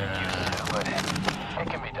some getting used to, but it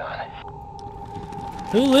can be done.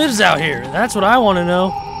 Who lives out here? That's what I want to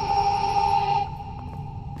know.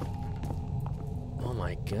 Oh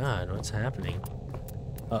my god, what's happening?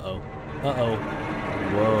 Uh-oh. Uh-oh.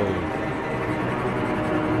 Whoa.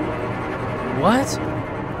 What?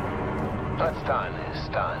 What's done is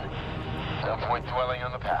done. No point dwelling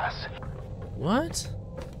on the past. What?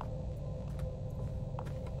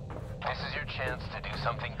 This is your chance to do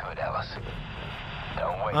something good, Alice.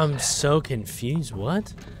 Don't waste I'm it. so confused.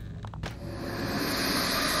 What?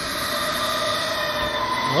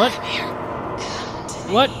 What?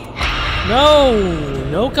 What? No!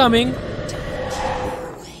 No coming.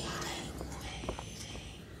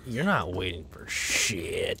 You're not waiting for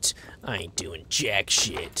shit. I ain't doing jack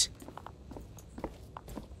shit.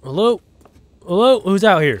 Hello? Hello? Who's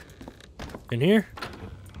out here? In here?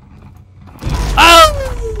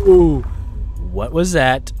 Oh! What was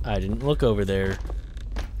that? I didn't look over there.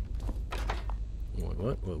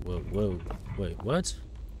 What? Whoa. Wait, what?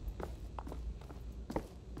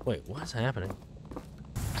 Wait, what's happening?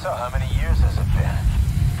 So how many years has it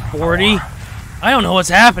been? 40? I don't know what's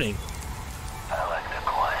happening. I like the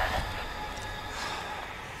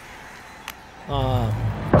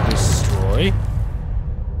quiet. Destroy.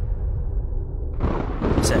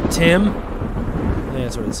 Is that Tim? I think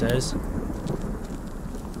that's what it says.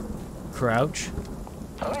 Crouch.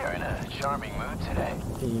 Oh, you're in a charming mood today.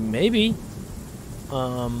 Maybe. The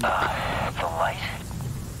light?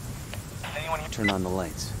 Anyone here? Turn on the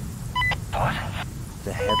lights. What?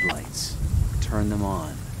 The headlights. Turn them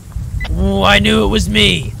on. Oh, I knew it was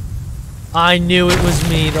me. I knew it was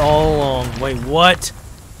me all along. Wait, what?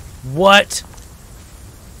 What?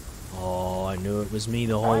 Oh, I knew it was me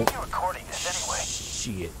the Why whole... are you recording this anyway?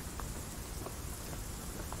 Shit.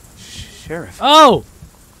 Sheriff. Oh!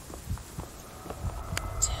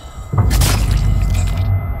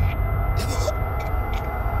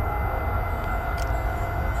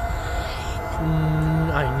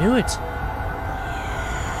 I knew it.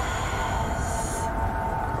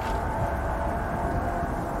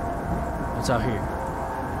 What's out here?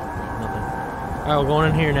 Nothing. Alright, we're going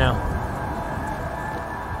in here now.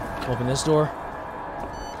 Open this door.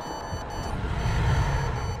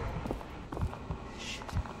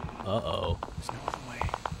 Uh-oh. There's no other way.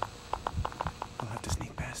 I'll have to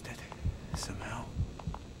sneak past it. Somehow.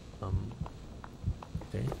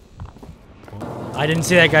 Okay. Well, I didn't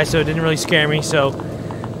see that guy, so it didn't really scare me, so...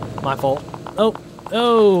 My fault.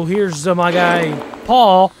 Oh, here's my guy,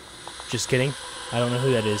 Paul. Just kidding. I don't know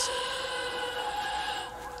who that is.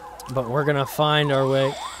 But we're gonna find our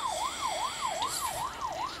way.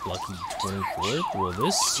 Lucky 24th? Well,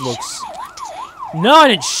 this looks... No, I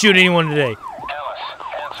didn't shoot anyone today.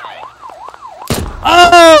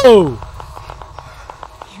 Oh!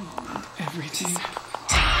 Everything.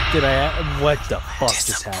 Did I... What the fuck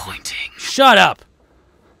just happened? Shut up!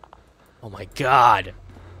 Oh my god.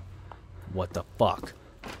 What the fuck?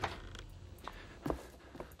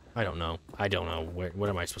 I don't know. I don't know. Where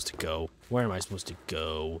am I supposed to go? Where am I supposed to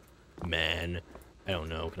go? Man. I don't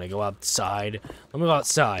know. Can I go outside? Let me go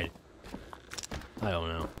outside. I don't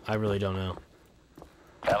know. I really don't know.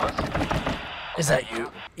 Alice? Is that you?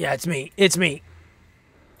 Yeah, it's me. It's me.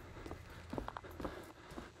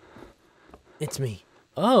 It's me.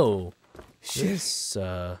 Oh. This,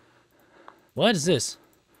 What is this?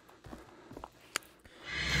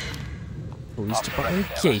 Police Department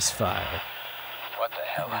case file. What the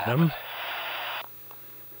hell Adam.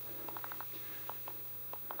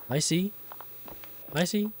 I see. I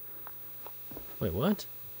see. Wait, what?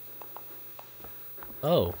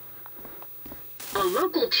 Oh. A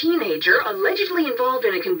local teenager allegedly involved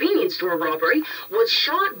in a convenience store robbery was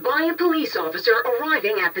shot by a police officer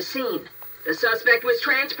arriving at the scene. The suspect was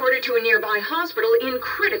transported to a nearby hospital in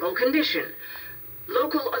critical condition.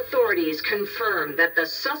 Local authorities confirmed that the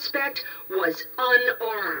suspect was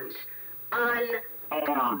unarmed.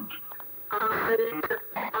 Unarmed.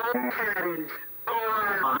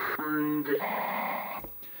 Unarmed.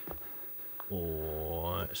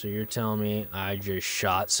 What? So you're telling me I just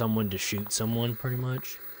shot someone to shoot someone, pretty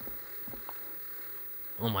much?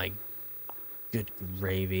 Oh my good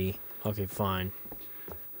gravy. Okay, fine.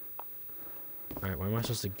 Alright, where am I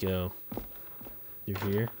supposed to go?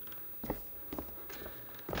 Through here?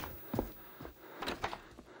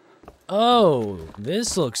 Oh,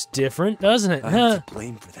 this looks different, doesn't it? I'm to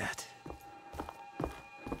blame for that.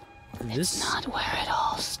 This... Not where it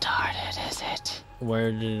all started, is it?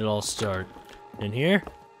 Where did it all start? In here?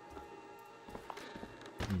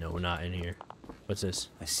 No, not in here. What's this?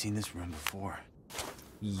 I've seen this room before.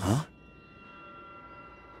 Huh?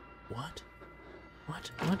 What?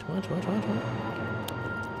 What? What?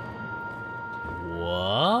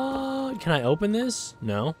 Can I open this?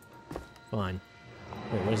 No? Fine.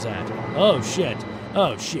 Wait, what is that? Oh, shit.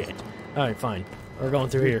 Oh, shit. Alright, fine. We're going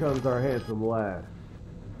through here. Here comes our handsome lad.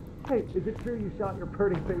 Hey, is it true you shot your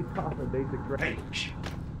pretty face off in basic training? Hey, shh.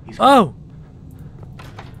 Oh!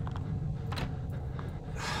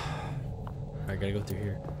 I gotta go through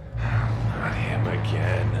here. Not him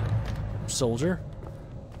again. Soldier?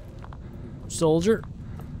 Soldier?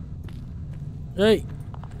 Hey!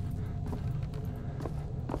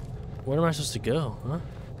 Where am I supposed to go, huh?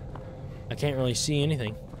 I can't really see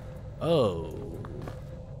anything. Oh.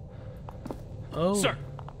 Oh. Sir!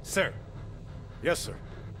 Sir! Yes, sir.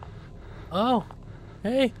 Oh.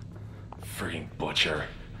 Hey. Freaking butcher.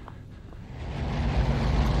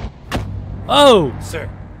 Oh! Sir!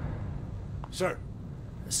 Sir!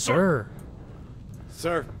 Sir.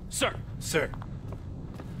 Sir! Sir! Sir!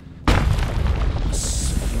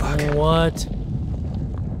 What?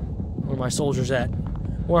 Where are my soldiers at?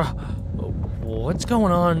 Where? What's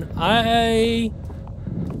going on?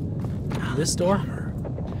 This door?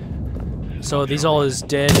 So these all is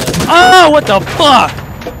dead. Oh, what the fuck?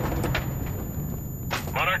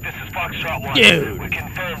 Monarch, this is Foxtrot 1. Dude. We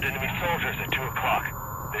confirmed enemy soldiers at 2 o'clock.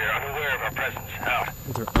 They are unaware of our presence. Out.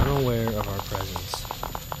 They're unaware of our presence.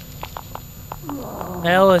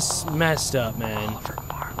 Ellis messed up, man.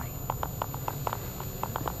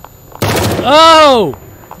 Oh!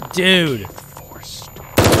 Dude.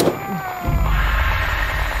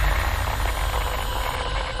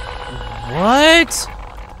 What?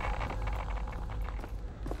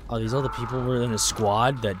 Oh, these all the people were in a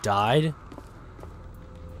squad that died?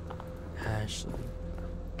 Ashley.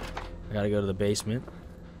 I gotta go to the basement.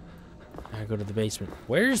 I gotta go to the basement.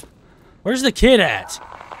 Where's the kid at?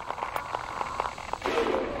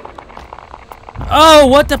 Oh,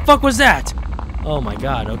 what the fuck was that? Oh my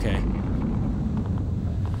god, okay.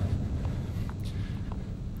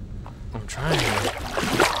 I'm trying to...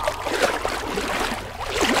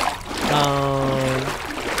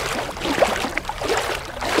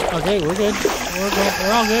 Okay, we're good.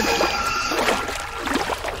 We're all good.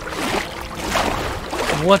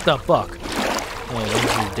 What the fuck? Oh,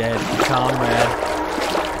 this is dead, comrade.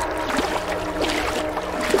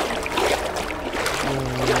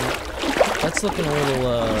 that's looking a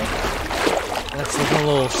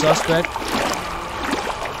little suspect.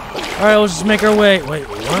 All right, let's just make our way. Wait,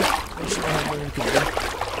 what?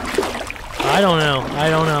 I don't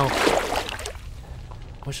know.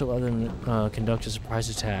 What shall let them conduct a surprise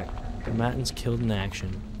attack? Combatants killed in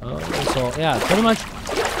action. Oh, that's all. Yeah, pretty much.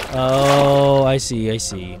 Oh, I see.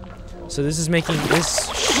 So this is making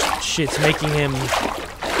shit's making him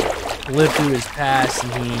live through his past,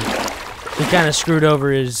 and he kind of screwed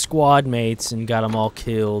over his squad mates and got them all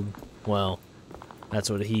killed. Well, that's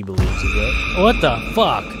what he believes is it. What the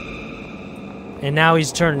fuck? And now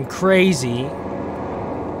he's turning crazy.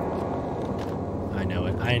 I know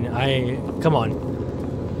it. I come on.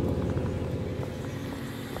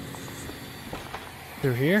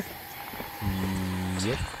 Through here?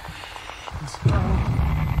 Yep.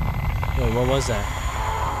 Wait, what was that?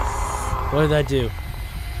 What did that do?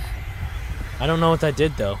 I don't know what that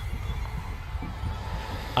did, though.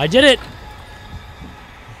 I did it!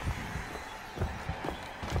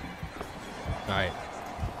 Alright.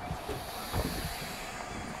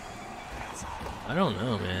 I don't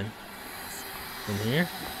know, man. From here?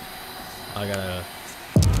 I gotta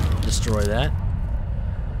destroy that.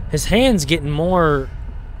 His hand's getting more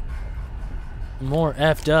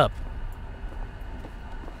effed up.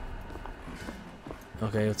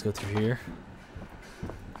 Okay, let's go through here.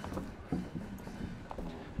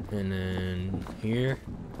 And then here.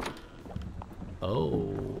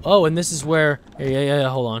 Oh, and this is where... Yeah,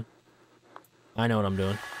 hold on. I know what I'm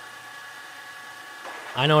doing.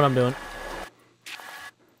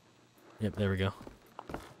 Yep, there we go.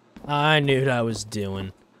 I knew what I was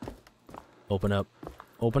doing. Open up.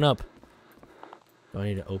 Open up. Do I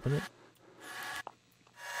need to open it?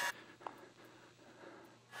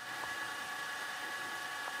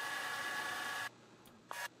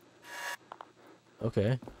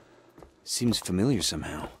 Okay. Seems familiar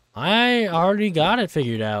somehow. I already got it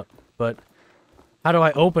figured out, but how do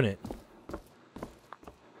I open it?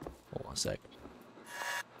 Hold on a sec.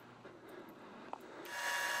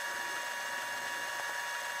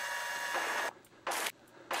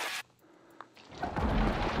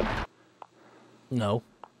 No.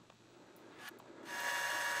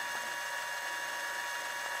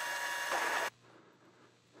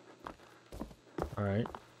 Alright.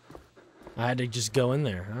 I had to just go in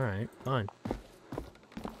there. Alright, fine.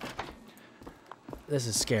 This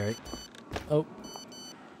is scary. Oh.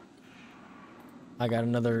 I have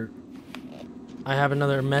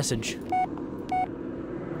another message.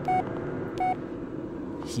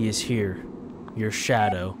 He is here. Your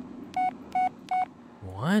shadow.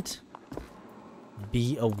 What?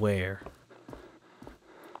 Be aware.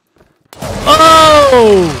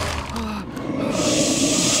 Oh!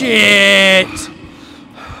 Shit!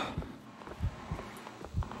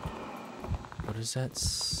 What does that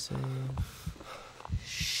say?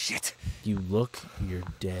 Shit. You look, you're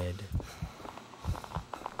dead.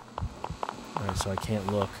 Alright, so I can't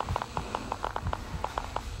look.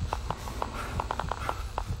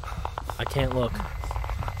 I can't look.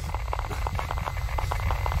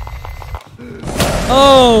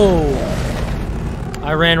 Oh!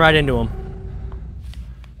 I ran right into him.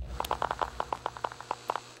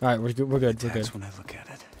 Alright, we're good. We're good. That's when I look at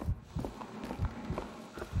it.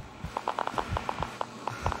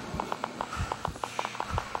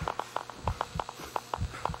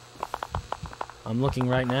 I'm looking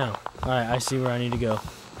right now. Alright, I see where I need to go.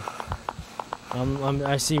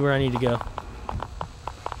 I see where I need to go.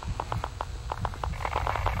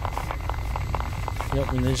 Yep,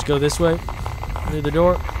 and then just go this way. Through the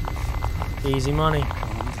door. Easy money.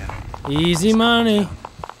 Easy money.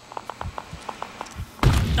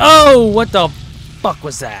 Oh, what the fuck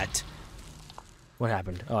was that? What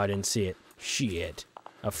happened? Oh, I didn't see it. Shit.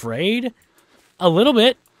 Afraid? A little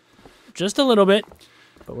bit. Just a little bit.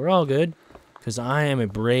 But we're all good. Because I am a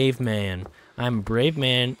brave man. I'm a brave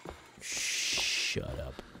man. Shut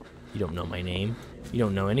up. You don't know my name. You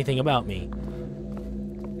don't know anything about me.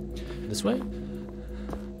 This way?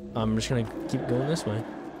 I'm just gonna keep going this way.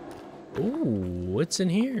 Ooh, what's in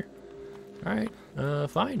here? Alright,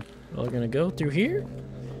 fine. We're gonna go through here.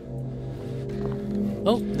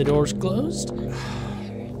 Oh, the door's closed.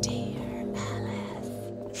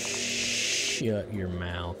 Shut your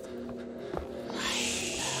mouth.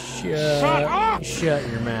 Shut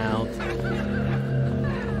your mouth.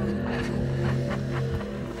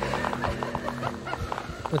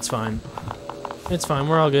 It's fine. It's fine,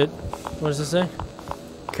 we're all good. What does it say?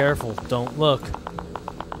 Careful, don't look.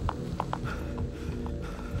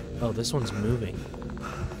 Oh, this one's moving.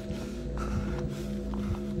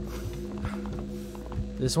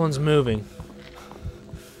 This one's moving.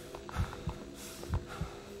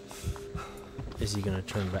 Is he gonna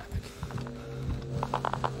turn back?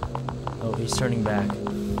 Oh, he's turning back.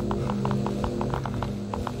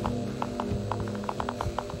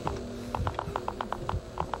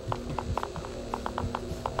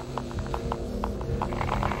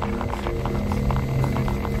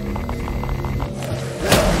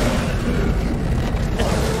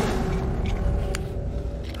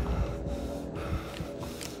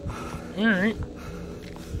 Alright.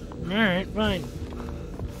 Alright, fine.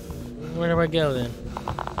 Where do I go then?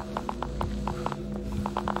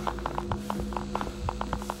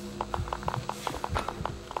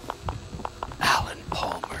 Alan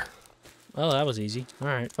Palmer. Oh, that was easy.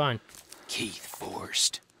 Alright, fine. Keith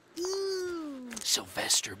Forrest.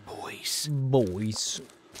 Sylvester Boyce. Boys.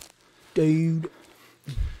 Dude.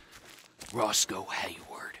 Roscoe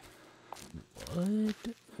Hayward. What?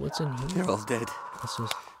 What's in here? They're all dead. This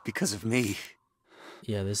is... Because of me.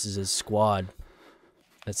 Yeah, this is his squad.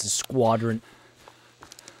 That's his squadron.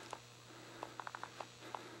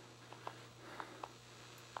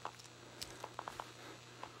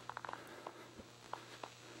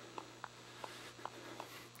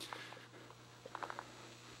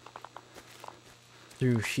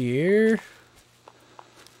 Through here.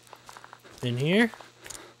 In here.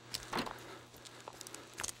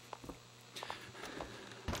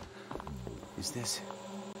 Is this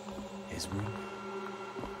his room?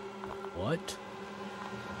 What?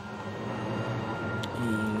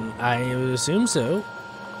 I would assume so.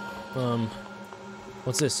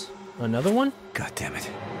 What's this? Another one? God damn it.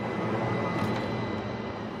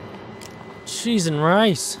 Cheese and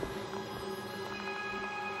rice.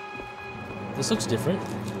 This looks different.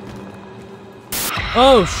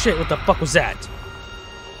 Oh shit, what the fuck was that?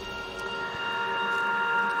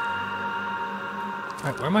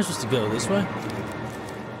 Alright, where am I supposed to go? This way?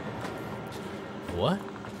 What?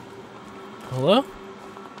 Hello?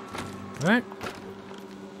 Alright.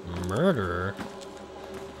 Murderer.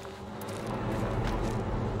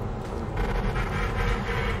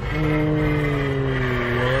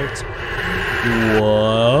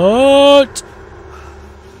 What?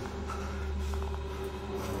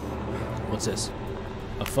 What's this?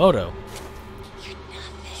 A photo. You're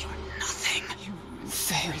nothing.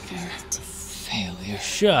 Failure. Failure.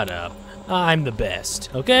 Shut up. I'm the best,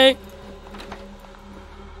 okay?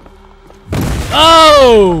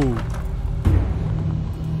 Oh!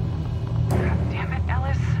 Damn it,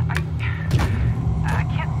 Ellis. I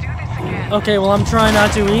can't do this again. Okay, well, I'm trying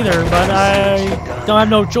not to either, but I don't have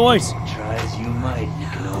no choice. Try as you might, you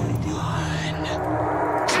can only do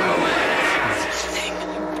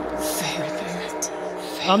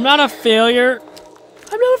I'm not a failure.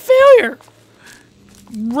 I'm not a failure.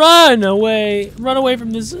 Run away. Run away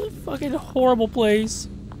from this fucking horrible place.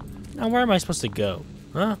 Now, where am I supposed to go?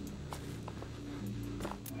 Huh?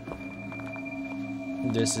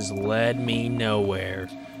 This has led me nowhere.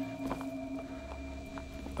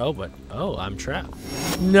 Oh, but... Oh, I'm trapped.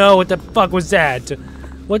 No, what the fuck was that?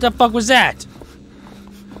 What the fuck was that?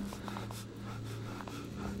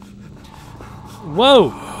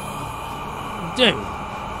 Whoa! Dude.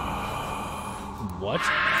 What?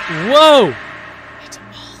 Whoa! It's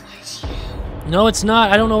always you. No, it's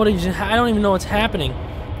not. I don't know what I don't even know what's happening.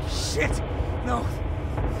 Shit! No!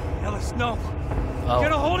 Ellis, no! Oh,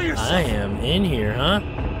 Get a hold of yourself! I am in here, huh?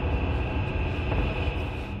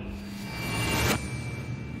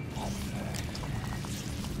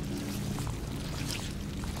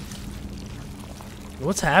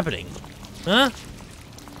 What's happening? Huh?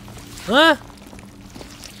 Huh?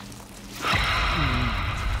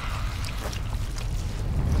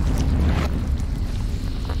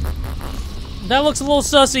 That looks a little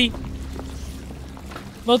sussy.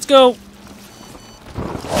 Let's go.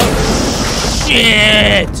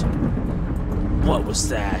 Shit! What was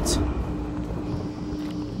that?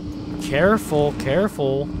 Careful,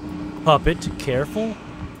 careful. Puppet, careful.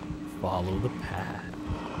 Follow the path.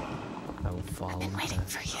 I will follow the Waiting path.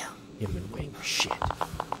 for you. You've been waiting. Shit.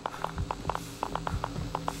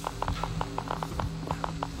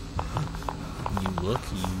 You look,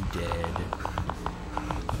 you dead.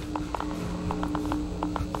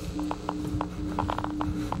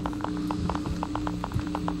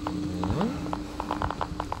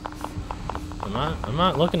 I'm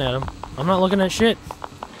not looking at him. I'm not looking at shit.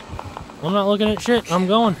 I'm not looking at shit. I'm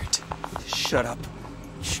going. Shut up.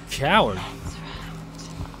 Coward.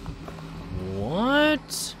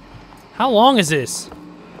 What? How long is this?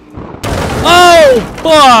 Oh,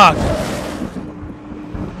 fuck!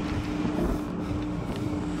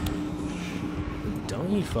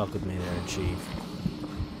 Don't you fuck with me there, Chief.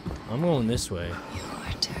 I'm going this way.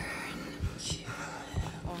 Your turn.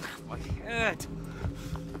 My head.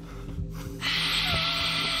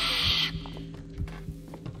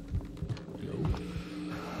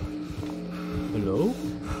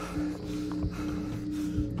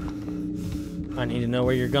 I need to know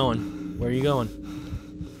where you're going. Where are you going?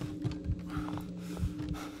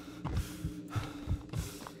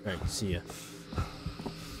 Alright, see ya.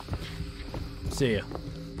 See ya.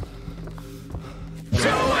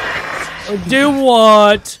 Do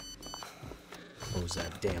what? Close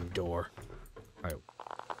that damn door. Alright.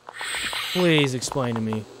 Please explain to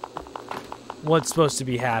me what's supposed to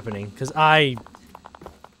be happening. Because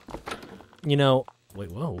you know... Wait,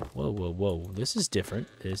 whoa. This is different.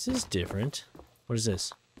 This is different. What is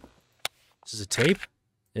this? This is a tape?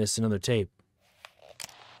 Yeah, it's another tape.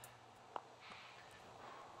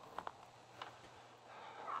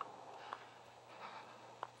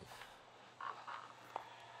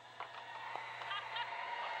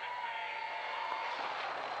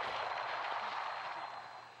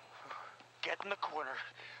 Get in the corner.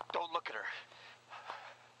 Don't look at her.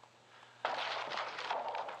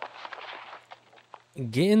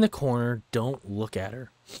 Get in the corner. Don't look at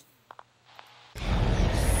her.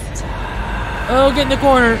 Oh, get in the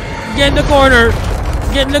corner. Get in the corner.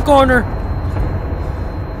 Get in the corner.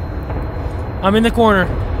 I'm in the corner.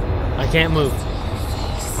 I can't move.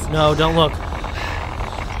 No, don't look.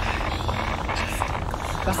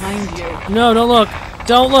 Behind you. No, don't look.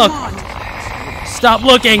 Don't look. Stop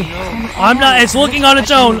looking. I'm not. It's looking on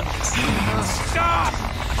its own. Stop!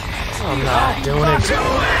 I'm not doing it.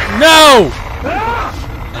 No!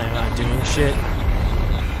 I'm not doing shit.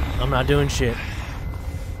 I'm not doing shit.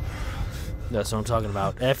 That's what I'm talking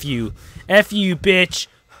about. F you. F you, bitch.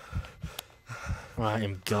 I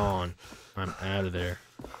am gone. I'm out of there.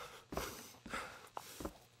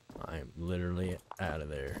 I am literally out of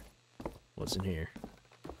there. What's in here?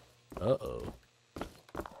 Uh-oh.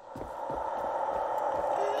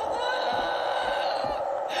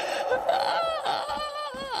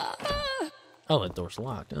 Oh, that door's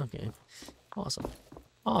locked. Okay. Awesome.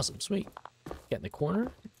 Awesome. Sweet. Get in the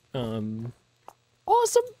corner.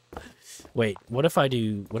 Awesome. Wait, what if I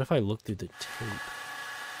look through the tape?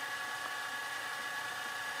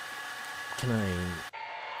 Can I...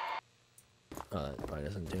 Oh, that probably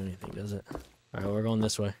doesn't do anything, does it? Alright, we're going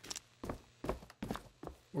this way.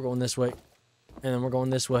 We're going this way. And then we're going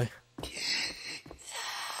this way.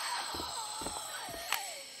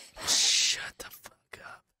 Shut the fuck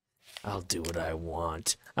up. I'll do what I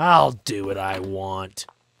want. I'll do what I want.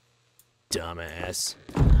 Dumbass.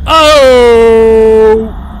 Oh!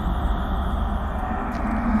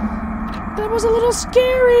 That was a little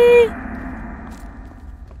scary.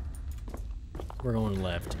 We're going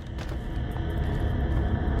left.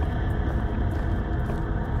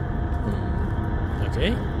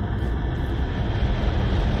 Okay.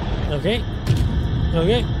 Okay.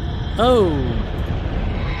 Okay. Oh.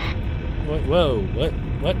 What? Whoa. What?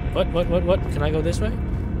 What? Can I go this way?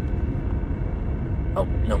 Oh,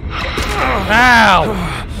 no. Ow!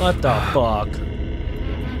 What the fuck?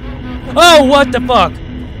 Oh, what the fuck?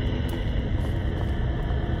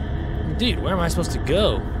 Dude, where am I supposed to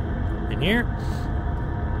go? In here?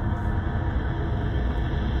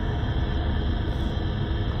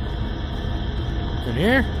 In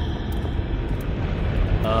here?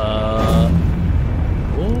 Oh,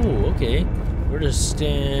 okay. We're just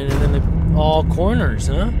standing in all corners,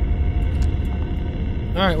 huh?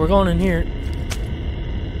 Alright, we're going in here.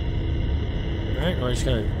 Alright, we're just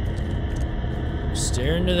gonna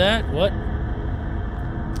stare into that. What?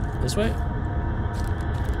 This way?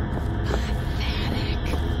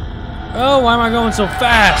 Oh, why am I going so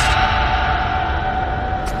fast?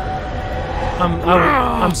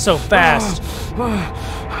 I'm so fast.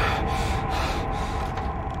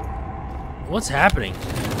 What's happening?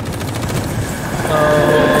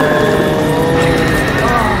 Oh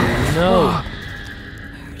no.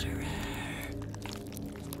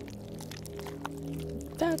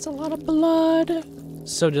 That's a lot of blood.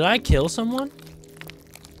 So did I kill someone?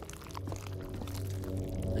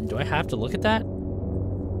 And do I have to look at that?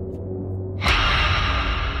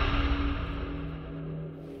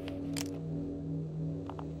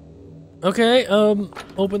 Okay,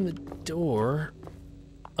 open the door.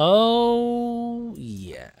 Oh,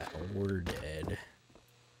 yeah, we're dead.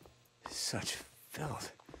 Such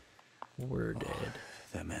filth. We're dead.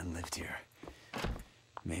 That man lived here.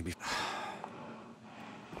 Maybe.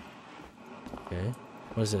 Okay,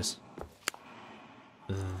 what is this?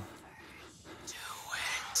 Do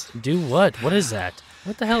it. Do what? What is that?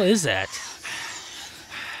 What the hell is that?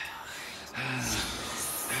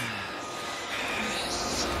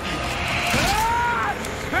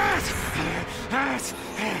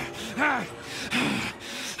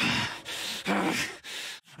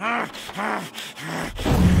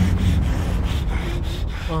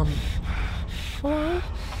 Hello?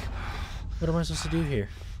 What am I supposed to do here?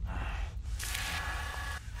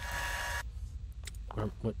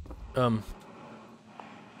 What?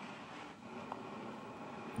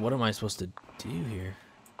 What am I supposed to do here?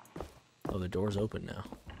 Oh, the door's open now.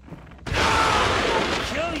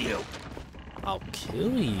 Kill you! I'll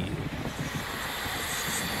kill you.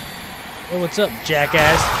 Oh, what's up,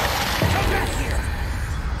 jackass? Come back here!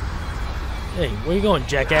 Hey, where you going,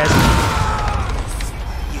 jackass?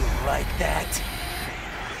 You like that?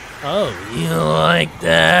 Oh, you like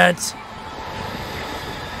that?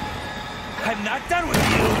 I'm not done with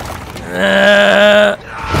you!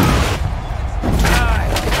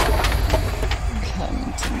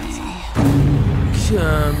 Come to me.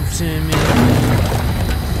 Come to me.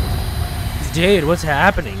 Dude, what's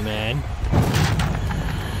happening, man?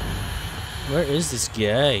 Where is this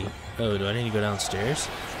guy? Oh, do I need to go downstairs?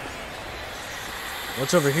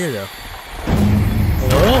 What's over here, though?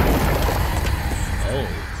 Oh! Oh.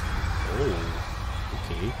 Oh.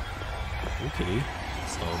 Okay. Okay.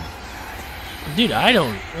 Dude, I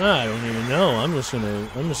don't even know. I'm just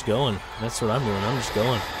going. That's what I'm doing. I'm just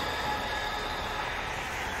going.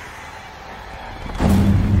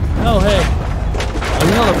 Oh, hey.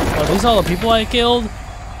 Are these all the people I killed?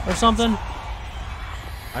 Or something?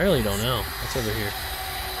 I really don't know. What's over here?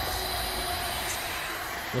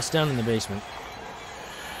 What's down in the basement?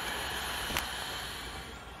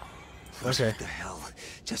 Okay. What the hell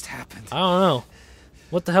just happened? I don't know.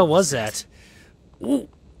 What the hell was that? Ooh,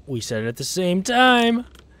 we said it at the same time.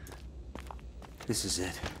 This is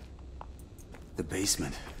it. The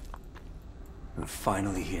basement. We're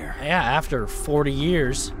finally here. Yeah, after 40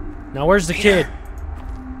 years. Now where's the kid?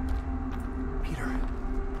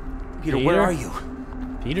 Peter, where are you?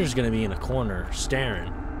 Peter's gonna be in a corner,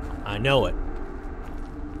 staring. I know it.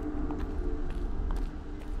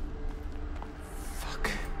 Fuck.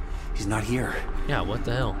 He's not here. Yeah, what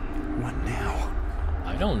the hell? What now?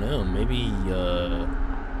 I don't know. Maybe,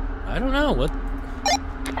 I don't know. What?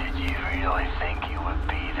 Did you really think it would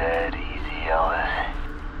be that easy, Ellis?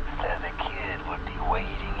 That the kid would be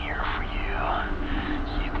waiting here for you,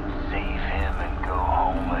 so you can save him and go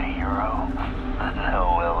home a hero?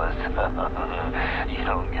 No, Ellis. You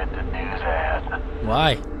don't get to do that.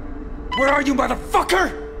 Why? Where are you,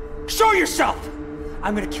 motherfucker? Show yourself!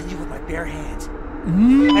 I'm gonna kill you with my bare hands.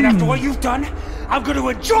 And after what you've done, I'm gonna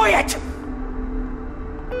enjoy it!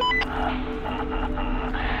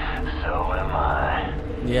 So am I.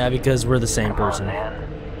 Yeah, because we're the same person. Come on, then.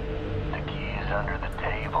 The key is under the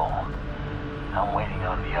table. I'm waiting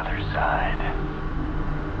on the other side.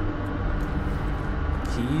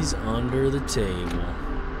 He's under the table.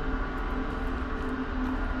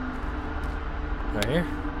 Right here?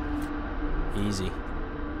 Easy.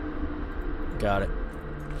 Got it.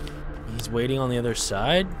 He's waiting on the other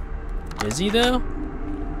side? Is he, though?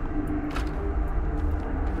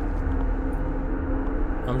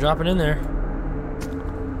 I'm dropping in there.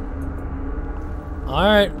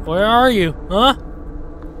 Alright, where are you? Huh?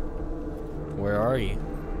 Where are you?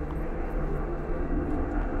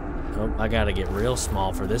 Oh, I gotta get real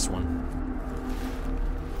small for this one.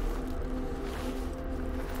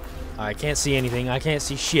 I can't see anything. I can't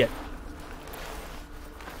see shit.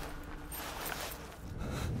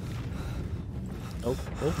 Oh,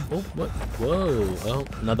 what? Whoa. Oh,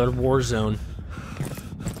 another war zone.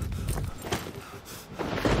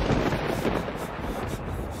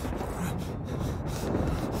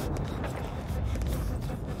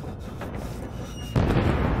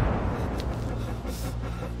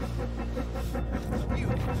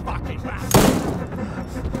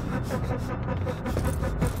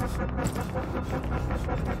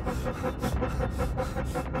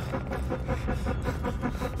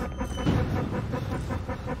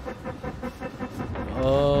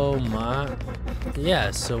 Oh my. Yeah,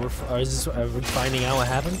 so are we finding out what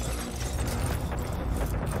happened?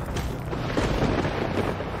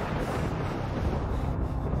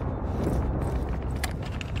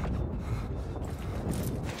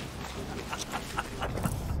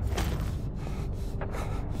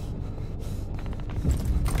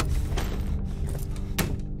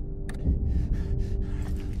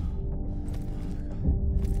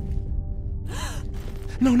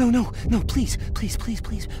 No, please.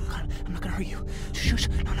 I'm not gonna hurt you. Shh.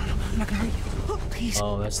 No, I'm not gonna hurt you. Please.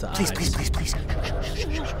 Oh, that's the please, eyes. Please.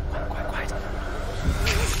 Shh. Quiet.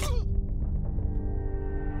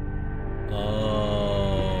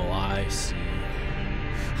 Oh, I see.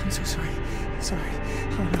 I'm so sorry.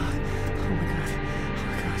 Oh no. Oh my god.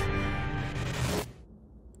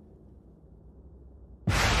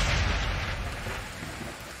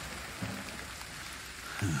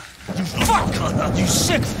 You fuck! You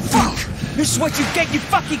sick fuck! This is what you get, you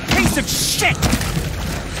fucking piece of shit!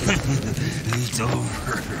 It's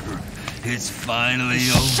over. It's finally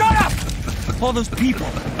over. Shut up! All those people,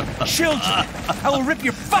 children, I will rip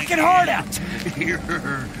your fucking heart out! Here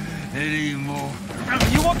anymore.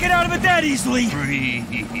 You won't get out of it that easily! Free.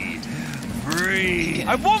 Free.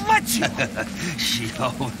 I won't let you! She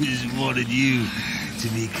always wanted you to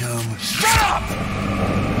become... Shut up!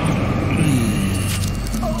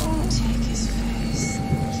 Take his face.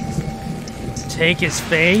 Take his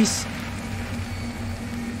face?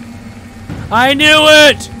 I knew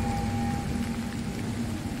it!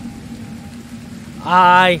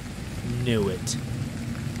 I knew it.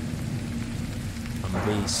 I'm a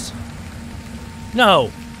beast.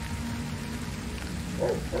 No!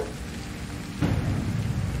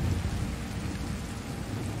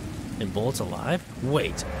 And Bullet's alive?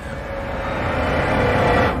 Wait.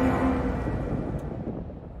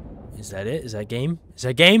 Is that it? Is that game? Is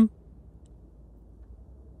that game?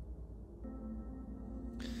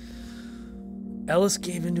 Ellis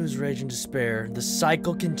gave in to his rage and despair. The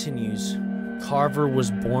cycle continues. Carver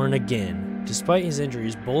was born again. Despite his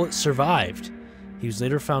injuries, Bullet survived. He was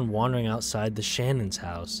later found wandering outside the Shannon's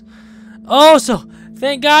house. Oh, so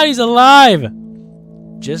thank God he's alive!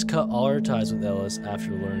 Jess cut all her ties with Ellis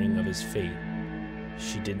after learning of his fate.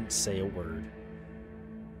 She didn't say a word.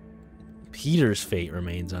 Peter's fate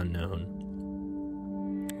remains unknown.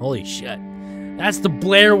 Holy shit. That's the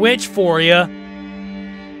Blair Witch for you!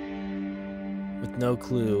 With no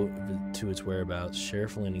clue to its whereabouts,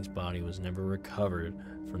 Sheriff Lanning's body was never recovered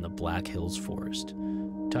from the Black Hills forest.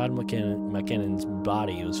 Todd McKinnon's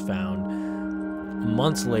body was found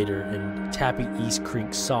months later in Tappy East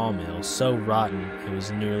Creek sawmill, so rotten it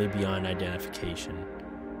was nearly beyond identification.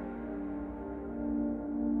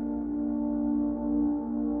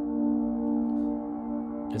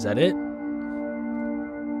 Is that it?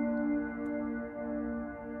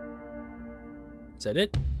 Is that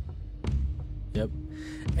it? Yep.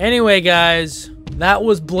 Anyway, guys, that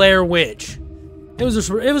was Blair Witch. It was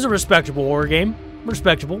a respectable horror game.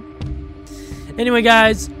 Respectable. Anyway,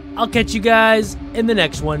 guys, I'll catch you guys in the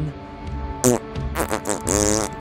next one.